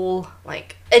whole,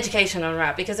 like, education on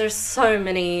rap, because there's so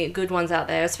many good ones out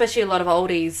there, especially a lot of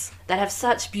oldies that have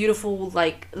such beautiful,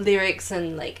 like, lyrics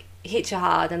and, like, hit you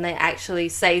hard, and they actually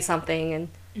say something, and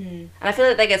I feel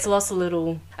like that gets lost a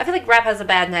little. I feel like rap has a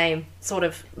bad name, sort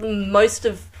of. Most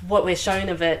of what we're shown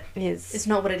of it is... It's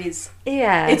not what it is.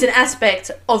 Yeah. It's an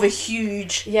aspect of a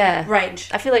huge range.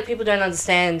 I feel like people don't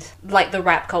understand, like, the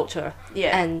rap culture.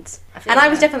 Yeah. And I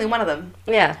was definitely one of them.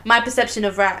 Yeah. My perception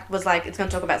of rap was like, it's going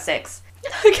to talk about sex.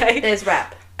 Okay. There's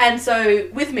rap. And so,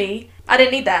 with me, I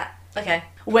didn't need that. Okay.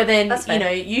 Where then, That's fair. you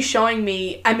know, you showing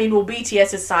me, I mean, well,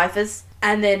 BTS is Cyphers,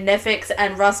 and then Nefex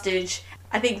and Rustage.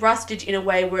 I think Rustage, in a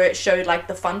way where it showed, like,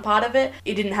 the fun part of it,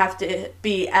 it didn't have to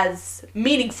be as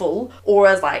meaningful or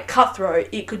as, like, cutthroat.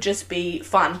 It could just be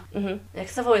fun. Yeah,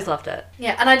 because I've always loved it.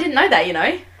 Yeah, and I didn't know that, you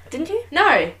know? Didn't you?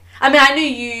 No. I mean, I knew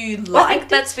you liked Well, I think it.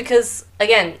 that's because,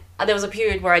 again, there was a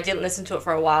period where I didn't listen to it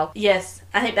for a while. Yes,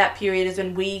 I think that period is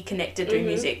when we connected through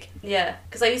music. Yeah,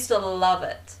 because I used to love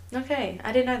it. Okay,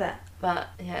 I didn't know that. But,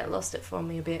 yeah, it lost it for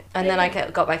me a bit. And then I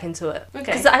got back into it. Okay.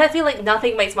 Because I feel like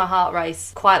nothing makes my heart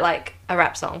race quite like a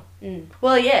rap song.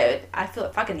 Well, yeah, I feel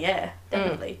it fucking, yeah,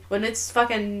 definitely. When it's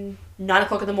fucking 9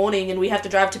 o'clock in the morning and we have to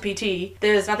drive to PT,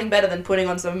 there's nothing better than putting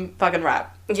on some fucking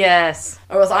rap. Yes.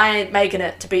 Or else I ain't making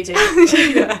it to PT.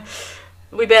 Yeah.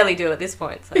 We barely do at this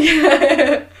point. So.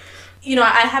 You know,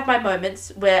 I have my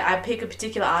moments where I pick a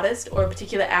particular artist or a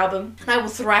particular album and I will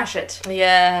thrash it.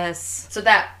 Yes. So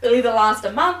that will either last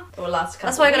a month or last a couple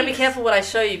That's why I of gotta be weeks. careful what I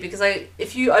show you, because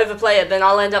if you overplay it, then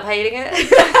I'll end up hating it.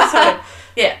 So,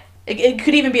 yeah. It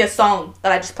could even be a song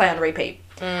that I just play on repeat.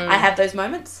 I have those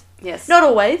moments. Yes. Not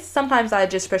always. Sometimes I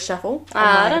just press shuffle on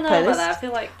my I don't know playlist. about that. I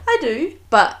feel like... I do.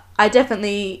 But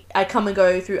I come and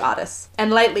go through artists. And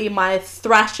lately my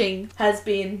thrashing has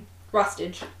been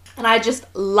Rustage. And I just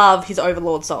love his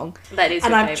Overlord song. That is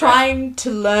And your I'm favourite. trying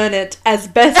to learn it as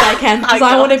best I can because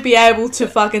I want to be able to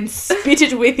fucking spit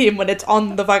it with him when it's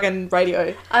on the fucking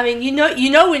radio. I mean, you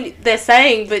know when they're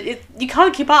saying, but you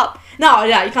can't keep up. No,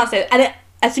 you can't say it. And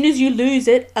as soon as you lose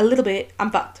it a little bit,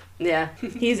 I'm fucked. Yeah.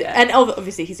 And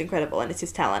obviously he's incredible and it's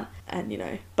his talent. And, you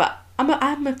know, but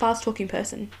I'm a fast talking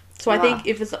person. So I think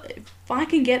if I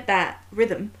can get that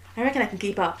rhythm, I reckon I can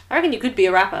keep up. I reckon you could be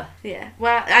a rapper. Yeah.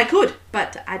 Well, I could,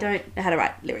 but I don't know how to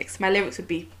write lyrics. My lyrics would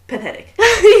be pathetic.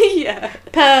 Yeah.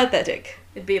 Pathetic.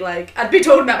 It'd be like, I'd be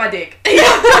talking about my dick. But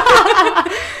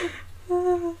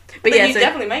yeah, you so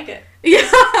definitely make it.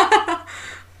 yeah.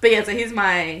 But yeah, so he's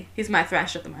my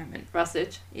thrash at the moment.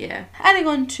 Rustage. Yeah. Adding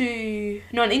on to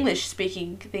non-English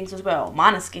speaking things as well.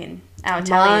 Måneskin, our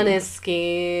Italian.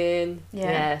 Måneskin. Yeah.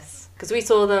 Yes. Because we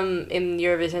saw them in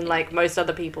Eurovision like most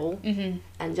other people. Mm-hmm.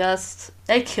 And just...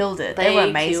 They killed it. They were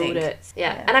amazing. Killed it.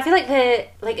 Yeah. And I feel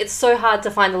like it's so hard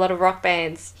to find a lot of rock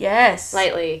bands Yes.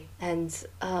 lately. And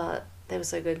they were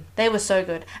so good. They were so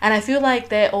good. And I feel like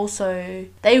they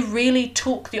really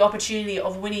took the opportunity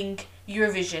of winning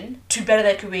Eurovision to better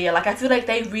their career. Like, I feel like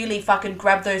they really fucking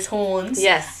grabbed those horns.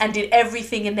 Yes. And did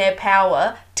everything in their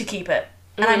power to keep it.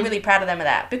 And I'm really proud of them of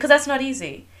that. Because that's not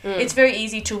easy. It's very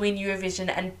easy to win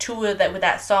Eurovision and tour that with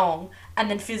that song and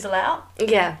then fizzle out.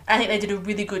 Yeah. I think they did a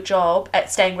really good job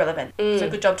at staying relevant. So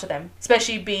good job to them.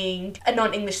 Especially being a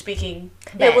non-English speaking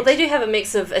band. Yeah, well, they do have a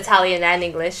mix of Italian and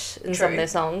English in some of True. their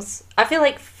songs. I feel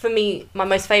like, for me, my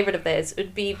most favourite of theirs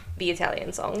would be the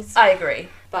Italian songs. I agree.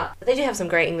 But they do have some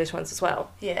great English ones as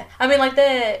well. Yeah. I mean, like,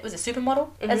 was it Supermodel?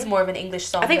 That's more of an English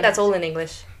song. I think that's all in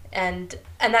English. And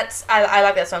that's, I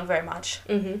like that song very much.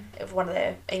 Mm-hmm. Of one of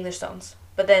their English songs.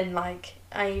 But then, like,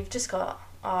 I've just got,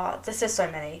 there's just so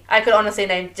many. I could honestly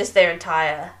name just their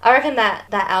entire... I reckon that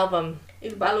album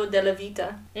Il Ballo della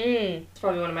Vita. Mm. It's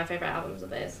probably one of my favourite albums of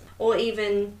theirs. Or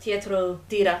even Teatro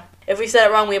Dira. If we said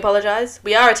it wrong, we apologise.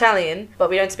 We are Italian, but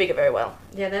we don't speak it very well.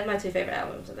 Yeah, they're my 2 favourite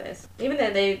albums of theirs. Even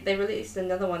though they released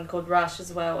another one called Rush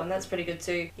as well, and that's pretty good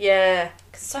too. Yeah.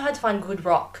 'Cause it's so hard to find good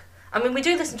rock. I mean, we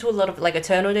do listen to a lot of, like,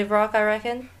 alternative rock, I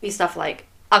reckon. These stuff like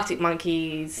Arctic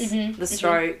Monkeys, The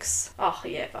Strokes. Oh,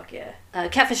 yeah, fuck yeah.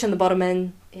 Catfish and the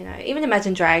Bottommen. You know, even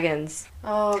Imagine Dragons.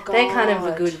 Oh, God. They're kind of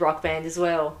a good rock band as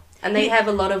well. And they have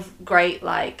a lot of great,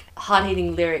 like,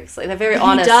 hard-hitting lyrics. Like, they're very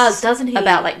honest. He does, doesn't he?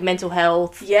 About, like, mental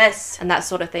health. Yes. And that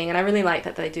sort of thing. And I really like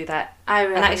that they do that.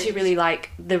 And I actually really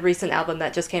like the recent album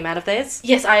that just came out of theirs.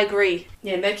 Yes, I agree.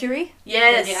 Yeah, Mercury.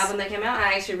 Yes. The new album that came out.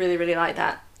 I actually really, really like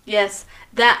that. Yes.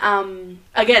 That,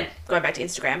 again, going back to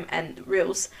Instagram and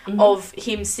Reels, of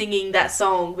him singing that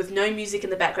song with no music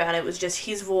in the background, it was just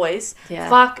his voice. Yeah.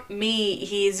 Fuck me,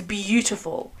 he is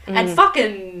beautiful. And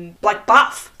fucking, like,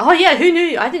 buff. Oh, yeah, who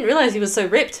knew? I didn't realise he was so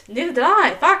ripped. Neither did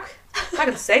I. Fuck.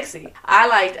 Fucking sexy. I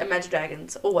liked Imagine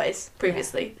Dragons, always,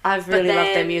 previously. Yeah. I've really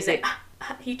loved their music.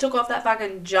 He took off that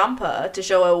fucking jumper to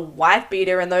show a wife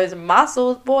beater and those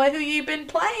muscles. Boy, who you been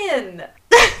playing?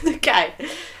 Okay.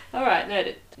 Alright,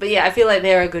 noted. But yeah, I feel like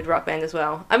they're a good rock band as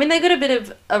well. I mean, they got a bit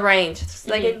of a range.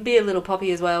 They can be a little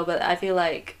poppy as well, but I feel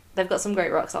like they've got some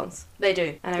great rock songs. They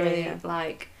do. And I really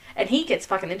like... And he gets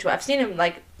fucking into it. I've seen him,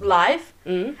 like, live,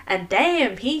 and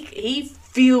damn, he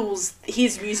feels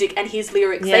his music and his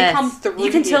lyrics. Yes. They come through.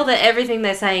 You can tell that everything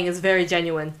they're saying is very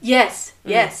genuine. Yes,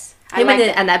 yes. Him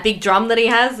and that big drum that he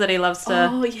has that he loves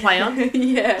to play on.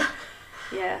 Yeah.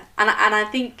 Yeah. And I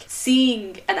think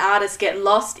seeing an artist get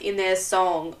lost in their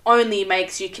song only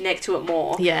makes you connect to it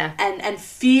more. Yeah. And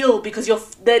feel, because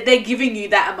they're giving you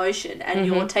that emotion and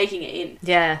you're taking it in.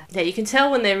 Yeah. Yeah, you can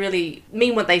tell when they really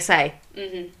mean what they say.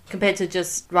 Compared to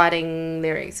just writing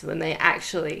lyrics, when they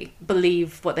actually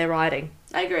believe what they're writing.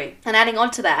 I agree. And adding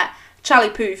on to that, Charlie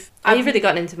Puth. You've really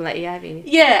gotten into him lately, haven't you?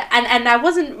 Yeah, and I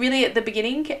wasn't really at the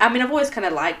beginning. I mean, I've always kind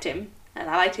of liked him, and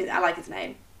I like his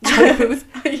name. Charlie Puth.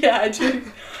 Yeah, I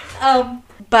do.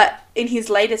 But in his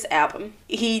latest album,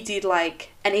 he did like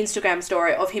an Instagram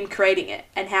story of him creating it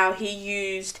and how he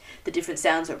used the different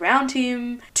sounds around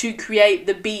him to create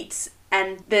the beats.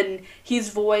 And then his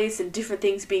voice and different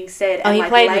things being said. And he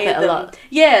played with it a lot.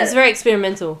 Yeah. It's very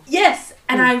experimental. Yes.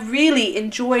 And I really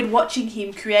enjoyed watching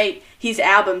him create his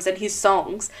albums and his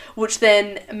songs, which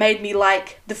then made me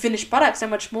like the finished product so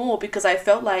much more because I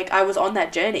felt like I was on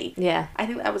that journey. Yeah. I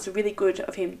think that was really good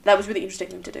of him. That was really interesting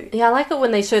of him to do. Yeah, I like it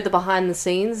when they show the behind the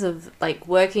scenes of like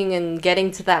working and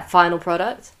getting to that final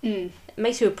product. It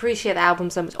makes you appreciate the album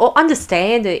so much, or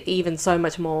understand it even so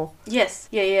much more. Yes,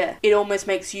 yeah. It almost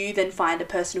makes you then find a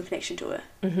personal connection to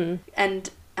it. And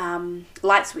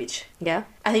Light Switch. Yeah.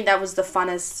 I think that was the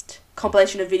funnest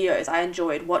compilation of videos I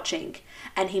enjoyed watching,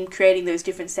 and him creating those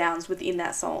different sounds within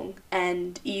that song,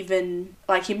 and even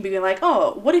like him being like,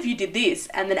 oh, what if you did this,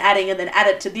 and then add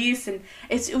it to this, and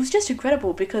it was just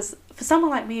incredible because for someone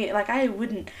like me, like I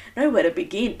wouldn't know where to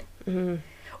begin. You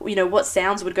know, what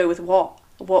sounds would go with what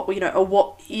you know, or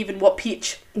what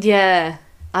pitch. Yeah,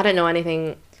 I don't know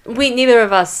anything. Neither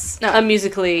of us are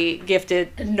musically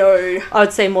gifted. No. I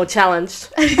would say more challenged.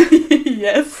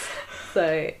 Yes.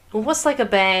 So, well, what's like a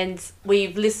band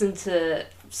we've listened to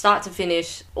start to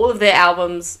finish, all of their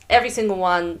albums, every single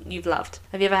one you've loved?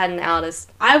 Have you ever had an artist?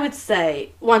 I would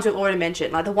say ones we've already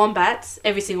mentioned, like the Wombats,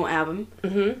 every single album.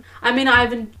 I mean, I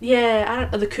don't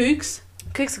know, the Kooks.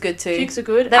 Kooks are good too. Kooks are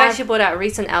good. They actually brought out a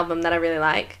recent album that I really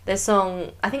like. Their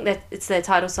song, I think that it's their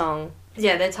title song.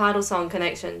 Yeah, their title song,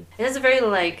 Connection. It has a very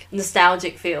like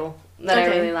nostalgic feel that I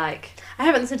really like. I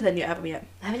haven't listened to their new album yet.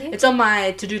 Haven't you? It's on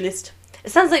my to-do list. It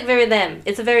sounds like very them.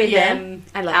 It's a very them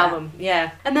I love album. That.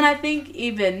 Yeah. And then I think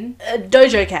even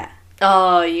Doja Cat.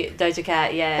 Oh, Doja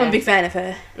Cat, yeah. I'm a big fan of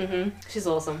her. She's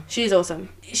awesome. She's awesome.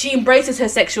 She embraces her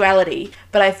sexuality,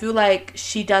 but I feel like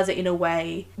she does it in a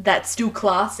way that's still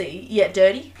classy, yet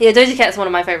dirty. Yeah, Doja Cat's one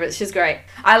of my favourites. She's great.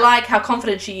 I like how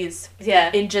confident she is.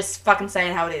 Yeah. In just fucking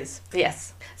saying how it is.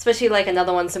 Yes. Especially like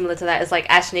another one similar to that is like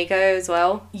Ash Nico as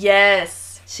well.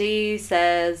 Yes. She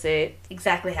says it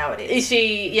exactly how it is.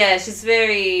 She's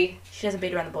very... She doesn't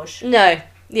beat around the bush. No.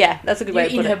 Yeah, that's a good way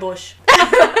to put it. In her bush.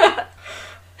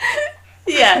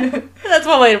 Yeah, that's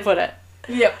one way to put it.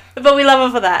 Yep. But we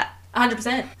love her for that.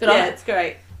 100%. Good on her. It's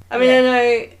great. I mean,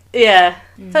 I know,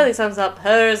 totally sums up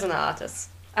her as an artist.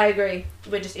 I agree.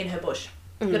 We're just in her bush.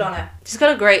 Good on her. She's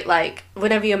got a great, like,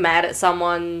 whenever you're mad at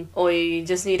someone or you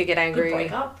just need to get angry. Good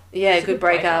breakup. Yeah, good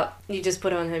breakup. You just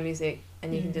put on her music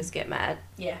and you can just get mad.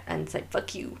 Yeah. And say,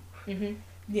 fuck you.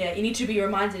 Yeah, you need to be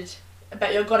reminded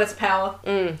about your goddess power,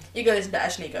 Mm. you go listen to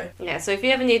Ashniko. Yeah, so if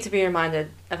you ever need to be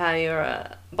reminded of how you're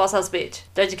a boss house bitch,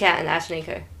 Doja Cat and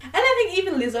Ashniko. And I think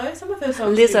even Lizzo, some of her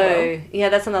songs do well. Lizzo, yeah,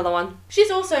 that's another one.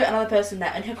 She's also another person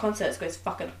that in her concerts goes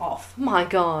fucking off. Oh my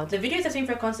god. The videos I've seen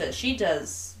for her concerts, she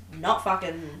does not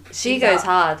fucking... She goes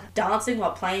hard. Dancing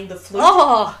while playing the flute.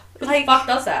 Oh! Who Like, the fuck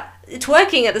does that?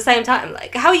 twerking at the same time.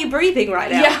 Like, how are you breathing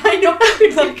right now? Yeah, I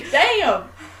know. Like, damn.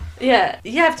 Yeah,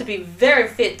 you have to be very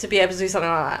fit to be able to do something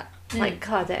like that. Like,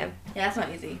 god damn. Yeah, that's not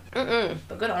easy. Mm-mm.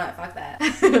 But good on her, fuck that.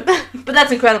 But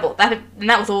that's incredible. That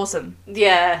was awesome.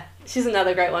 Yeah, she's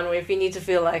another great one where if you need to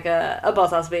feel like a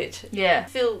boss ass bitch, Yeah.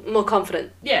 feel more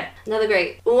confident. Yeah. Another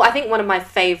great. Well, I think one of my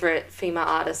favourite female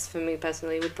artists for me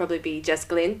personally would probably be Jess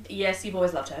Glynn. Yes, you've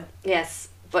always loved her. Yes,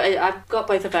 but I've got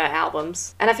both of her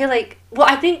albums. And I feel like, well,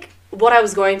 I think what I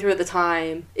was going through at the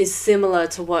time is similar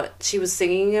to what she was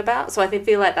singing about. So I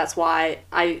feel like that's why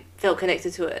I felt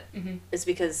connected to it. Mm-hmm. Is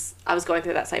because I was going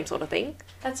through that same sort of thing.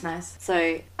 That's nice. So,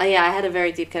 yeah, I had a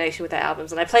very deep connection with her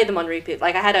albums. And I played them on repeat.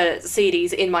 Like, I had her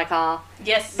CDs in my car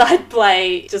Yes. that I'd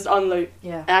play just on loop.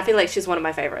 Yeah. And I feel like she's one of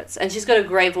my favourites. And she's got a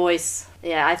great voice.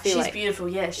 Yeah, I feel She's like... beautiful,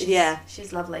 yeah.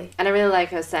 She's lovely. And I really like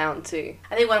her sound too.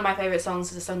 I think one of my favourite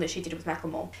songs is a song that she did with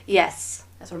Macklemore. Yes.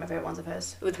 That's one of my favourite ones of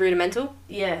hers. With Rudimental.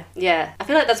 Yeah. Yeah. I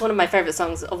feel like that's one of my favourite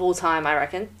songs of all time, I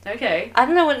reckon. Okay. I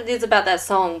don't know what it is about that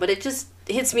song, but it just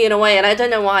hits me in a way, and I don't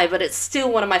know why, but it's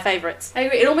still one of my favourites. I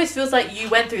agree. It almost feels like you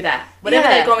went through that. Whatever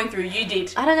Yeah. they're going through, you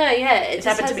did. I don't know, yeah. It It's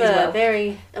just happened has to me as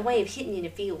well. a way of hitting you in the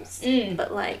feels. Mm.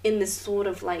 But like in this sort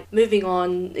of like moving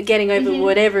on, getting over Mhm.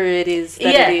 whatever it is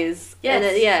that Yeah. it is. Yes.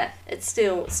 And it's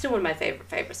still one of my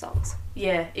favourite songs.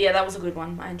 Yeah, that was a good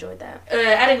one. I enjoyed that.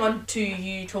 Adding on to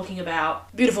you talking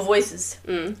about beautiful voices,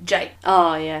 Jake.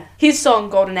 Oh, yeah. His song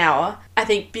Golden Hour, I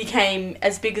think, became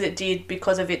as big as it did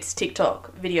because of its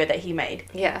TikTok video that he made.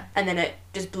 Yeah. And then it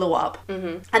just blew up.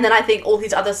 Mm-hmm. And then I think all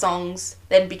his other songs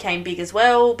then became big as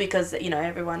well because,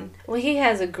 everyone... Well, he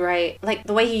has a great... Like,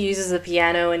 the way he uses the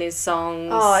piano in his songs.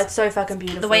 Oh, it's so fucking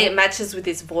beautiful. The way it matches with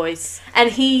his voice.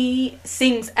 And he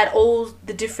sings at all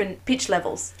the different pitch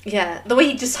levels. Yeah. The way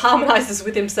he just harmonises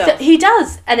with himself. He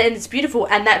does. And it's beautiful.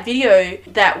 And that video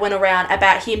that went around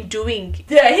about him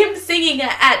him singing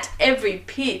at every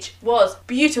pitch was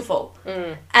beautiful.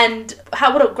 Mm. And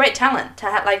what a great talent to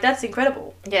have. Like, that's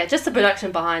incredible. Yeah, just the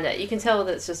production behind it. You can tell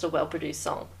that it's just a well-produced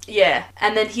song. Yeah.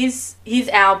 And then his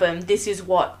album, This Is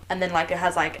What, and then like it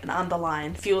has like an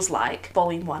underline, Feels Like,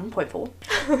 volume 1.4.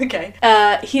 Okay.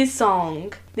 His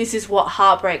song, This Is What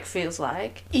Heartbreak Feels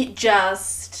Like, it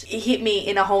hit me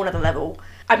in a whole nother level.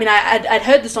 I mean, I'd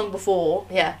heard the song before.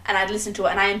 Yeah. And I'd listened to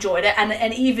it and I enjoyed it.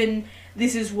 And even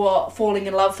This Is What Falling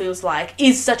in Love Feels Like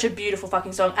is such a beautiful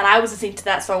fucking song. And I was listening to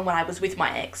that song when I was with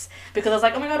my ex. Because I was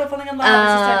like, oh my god, we're falling in love.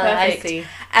 This is so perfect. I see.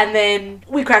 And then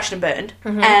we crashed and burned.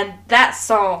 Mm-hmm. And that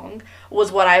song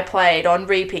was what I played on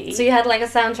repeat. So you had like a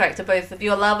soundtrack to both of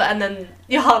your love and then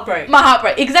your heartbreak. My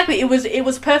heartbreak. Exactly. It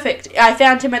was perfect. I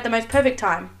found him at the most perfect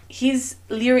time. His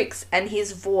lyrics and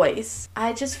his voice,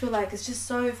 I just feel like it's just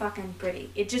so fucking pretty.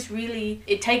 It just really,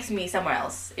 it takes me somewhere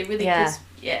else. It really Yeah. puts,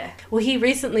 yeah. Well, he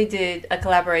recently did a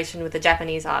collaboration with a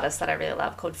Japanese artist that I really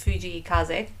love called Fuji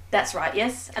Kaze. That's right,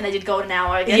 yes. And they did Golden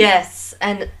Hour again. Yes,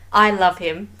 and I love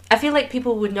him. I feel like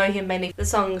people would know him mainly for the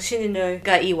song Shinino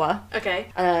ga Iwa.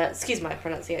 Okay. Excuse my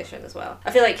pronunciation as well.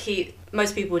 I feel like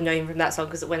most people would know him from that song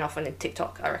because it went off on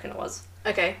TikTok, I reckon it was.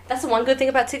 Okay. That's the one good thing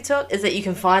about TikTok is that you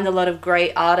can find a lot of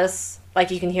great artists. Like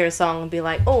you can hear a song and be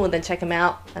like, oh, and then check them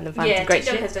out and then find some great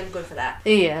TikTok shit. has done good for that.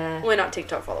 Yeah. We're not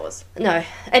TikTok followers. No.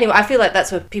 Anyway, I feel like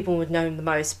that's where people would know him the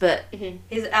most. But Mm-hmm.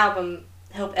 his album,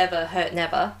 Help Ever, Hurt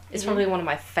Never, is probably one of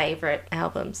my favourite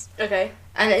albums. Okay.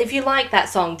 And if you like that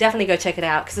song, definitely go check it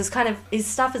out because it's kind of his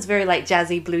stuff is very like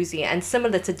jazzy, bluesy, and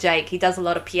similar to Jake, he does a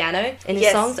lot of piano in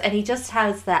his songs, and he just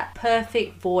has that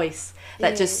perfect voice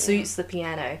that just suits the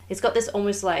piano. He's got this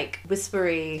almost like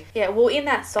whispery, Yeah, well, in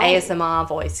that song... ASMR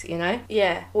voice, you know?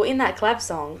 Yeah, well, in that collab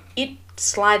song, it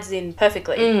slides in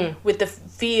perfectly with the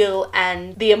feel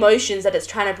and the emotions that it's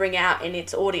trying to bring out in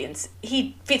its audience.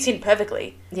 He fits in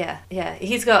perfectly. Yeah.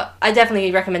 I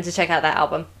definitely recommend to check out that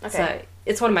album. Okay. So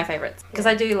it's one of my favourites because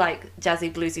I do like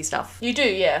jazzy, bluesy stuff. You do,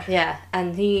 yeah. Yeah,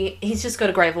 and he's just got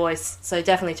a great voice, so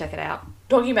definitely check it out.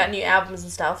 Talking about new albums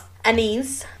and stuff,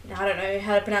 Anise. I don't know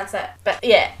how to pronounce that, but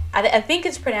yeah, I think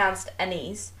it's pronounced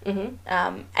Anise.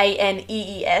 Mm-hmm.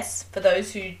 Anees, for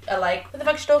those who are like, what the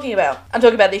fuck is she talking about? I'm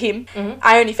talking about him. Mm-hmm.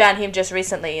 I only found him just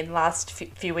recently in the last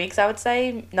few weeks, I would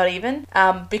say, not even,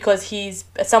 because he's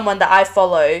someone that I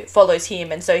follows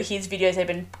him, and so his videos have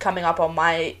been coming up on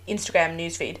my Instagram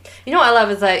newsfeed. You know what I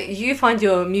love is that you find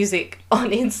your music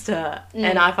on Insta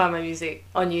and I find my music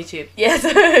on YouTube. Yes,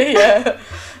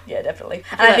 yeah, definitely. definitely.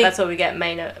 I think that's where we get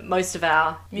most of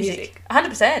our music.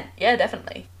 100%. Yeah,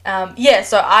 definitely. Yeah,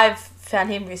 so I've found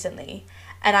him recently,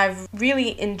 and I've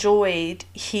really enjoyed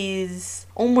his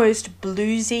almost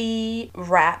bluesy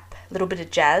rap, a little bit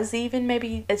of jazz even,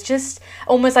 maybe. It's just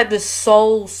almost like the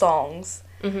soul songs.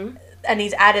 Mm-hmm. And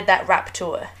he's added that rap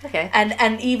to it. Okay.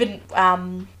 And even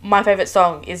my favourite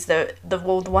song is the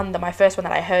one that my first one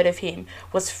that I heard of him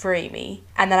was Free Me.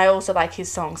 And then I also like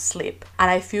his song Slip.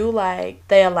 And I feel like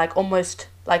they are like almost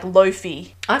like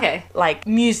lo-fi. Okay. Like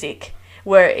music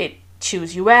where it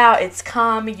chills you out, it's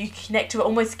calm, you connect to it,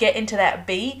 almost get into that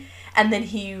beat. And then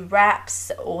he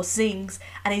raps or sings,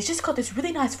 and he's just got this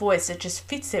really nice voice that just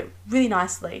fits it really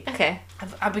nicely. Okay.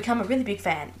 I've become a really big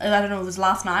fan. I don't know if it was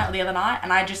last night or the other night,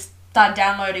 and I just started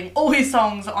downloading all his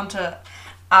songs onto our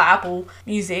Apple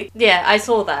Music. Yeah, I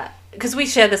saw that. Because we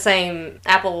share the same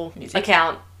Apple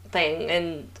account thing,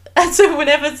 and so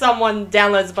whenever someone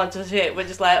downloads a bunch of shit, we're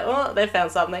just like, oh, they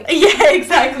found something. Yeah,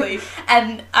 exactly.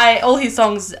 And all his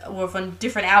songs were from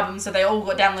different albums, so they all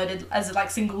got downloaded as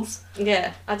like singles.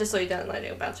 Yeah, I just saw you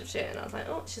downloading a bunch of shit, and I was like,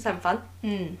 oh, she's having fun.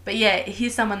 But yeah,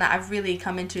 he's someone that I've really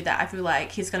come into that I feel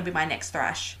like he's going to be my next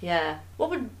thrash. Yeah. What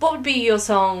would be your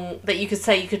song that you could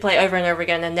say you could play over and over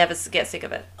again and never get sick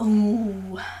of it?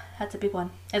 Ooh, that's a big one.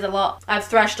 There's a lot. I've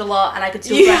thrashed a lot, and I could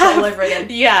still thrash it all over again.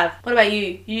 Yeah. What about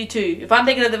you? You too. If I'm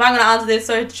going to answer this,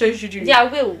 so should you? Yeah, I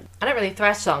will. I don't really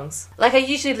thrash songs. Like, I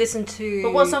usually listen to...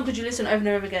 But what song could you listen over and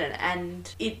over again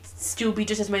and it still be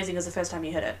just as amazing as the first time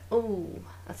you heard it? Ooh,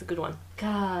 that's a good one.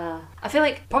 God. I feel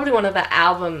like probably one of the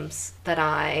albums that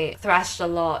I thrashed a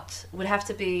lot would have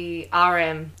to be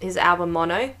RM, his album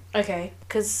Mono. Okay.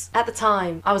 Because at the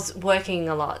time, I was working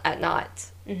a lot at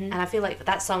night. Mm-hmm. And I feel like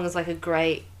that song is like a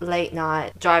great late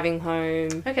night driving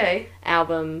home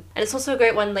album. And it's also a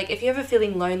great one, like if you're ever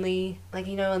feeling lonely, like,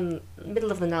 you know, in the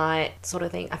middle of the night sort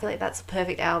of thing, I feel like that's a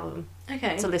perfect album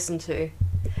to listen to.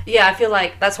 Yeah, I feel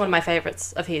like that's one of my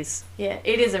favourites of his. Yeah,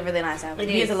 it is a really nice album.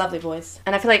 He has a lovely voice.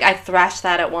 And I feel like I thrashed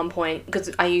that at one point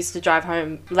because I used to drive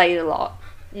home late a lot.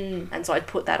 And so I'd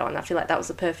put that on. I feel like that was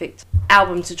the perfect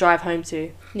album to drive home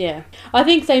to. Yeah. I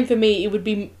think same for me. It'd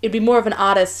be more of an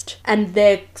artist and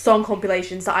their song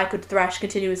compilations that I could thrash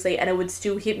continuously and it would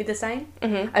still hit me the same.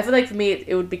 Mm-hmm. I feel like for me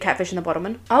it would be Catfish and the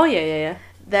Bottommen. Oh, yeah.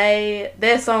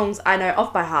 Their songs I know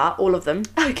off by heart, all of them.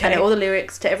 Okay. I know all the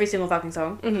lyrics to every single fucking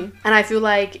song. Mm-hmm. And I feel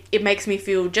like it makes me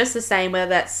feel just the same, whether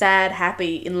that's sad,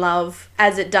 happy, in love,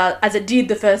 as it did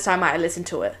the first time I listened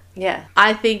to it. Yeah.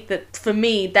 I think that for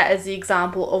me, that is the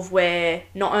example of where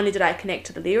not only did I connect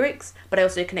to the lyrics, but I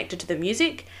also connected to the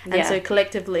music. And so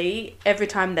collectively, every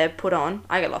time they're put on,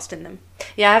 I get lost in them.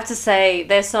 Yeah, I have to say,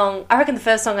 their song, I reckon the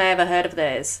first song I ever heard of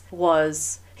theirs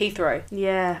was Heathrow.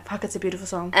 Yeah, fuck, it's a beautiful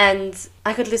song. And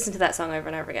I could listen to that song over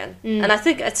and over again. And I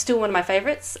think it's still one of my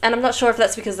favourites. And I'm not sure if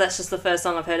that's because that's just the first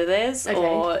song I've heard of theirs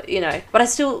or, you know.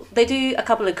 But they do a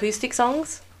couple of acoustic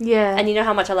songs. Yeah. And you know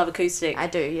how much I love acoustic. I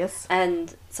do, yes.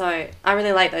 And so I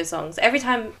really like those songs. Every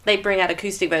time they bring out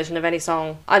acoustic version of any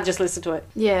song, I just listen to it.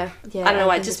 Yeah. I don't know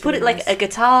why. Just put it like a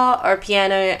guitar or a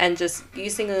piano and just you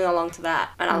singing along to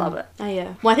that. And I love it. Oh,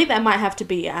 yeah. Well, I think that might have to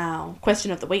be our question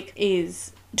of the week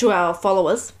is to our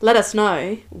followers. Let us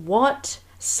know what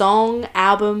song,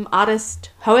 album, artist,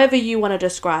 however you want to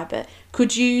describe it,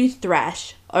 could you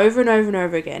thrash over and over and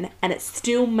over again and it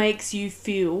still makes you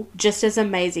feel just as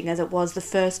amazing as it was the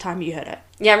first time you heard it?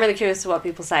 Yeah, I'm really curious to what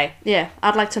people say. Yeah,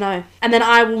 I'd like to know. And then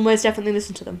I will most definitely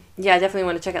listen to them. Yeah, I definitely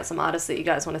want to check out some artists that you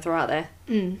guys want to throw out there.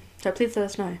 So please let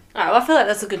us know. Alright, well, I feel like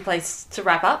that's a good place to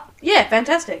wrap up. Yeah,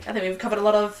 fantastic. I think we've covered a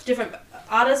lot of different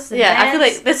artists and bands. I feel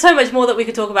like there's so much more that we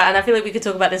could talk about and I feel like we could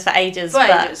talk about this for ages.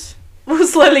 We'll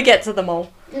slowly get to them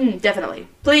all. Definitely.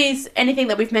 Please, anything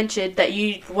that we've mentioned that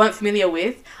you weren't familiar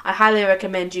with, I highly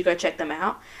recommend you go check them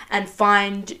out and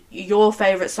find your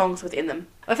favourite songs within them.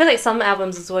 I feel like some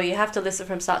albums as well, you have to listen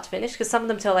from start to finish because some of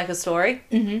them tell like a story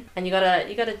and you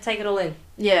gotta take it all in.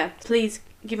 Yeah, please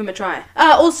give them a try.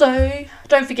 Also,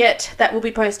 don't forget that we'll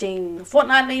be posting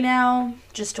fortnightly now,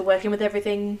 just to work in with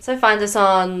everything. So find us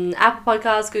on Apple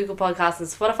Podcasts, Google Podcasts and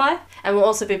Spotify. And we'll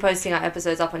also be posting our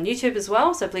episodes up on YouTube as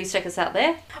well, so please check us out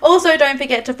there. Also, don't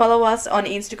forget to follow us on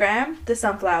Instagram, The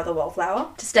Sunflower, The Wallflower,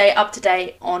 to stay up to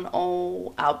date on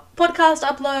all our podcast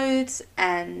uploads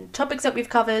and topics that we've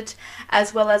covered,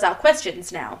 as well as our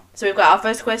questions now. So we've got our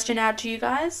first question out to you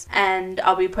guys, and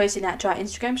I'll be posting that to our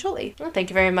Instagram shortly. Well, thank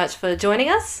you very much for joining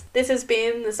us. This has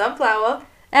been The Sunflower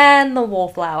and The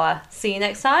Wallflower. See you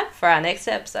next time for our next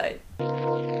episode.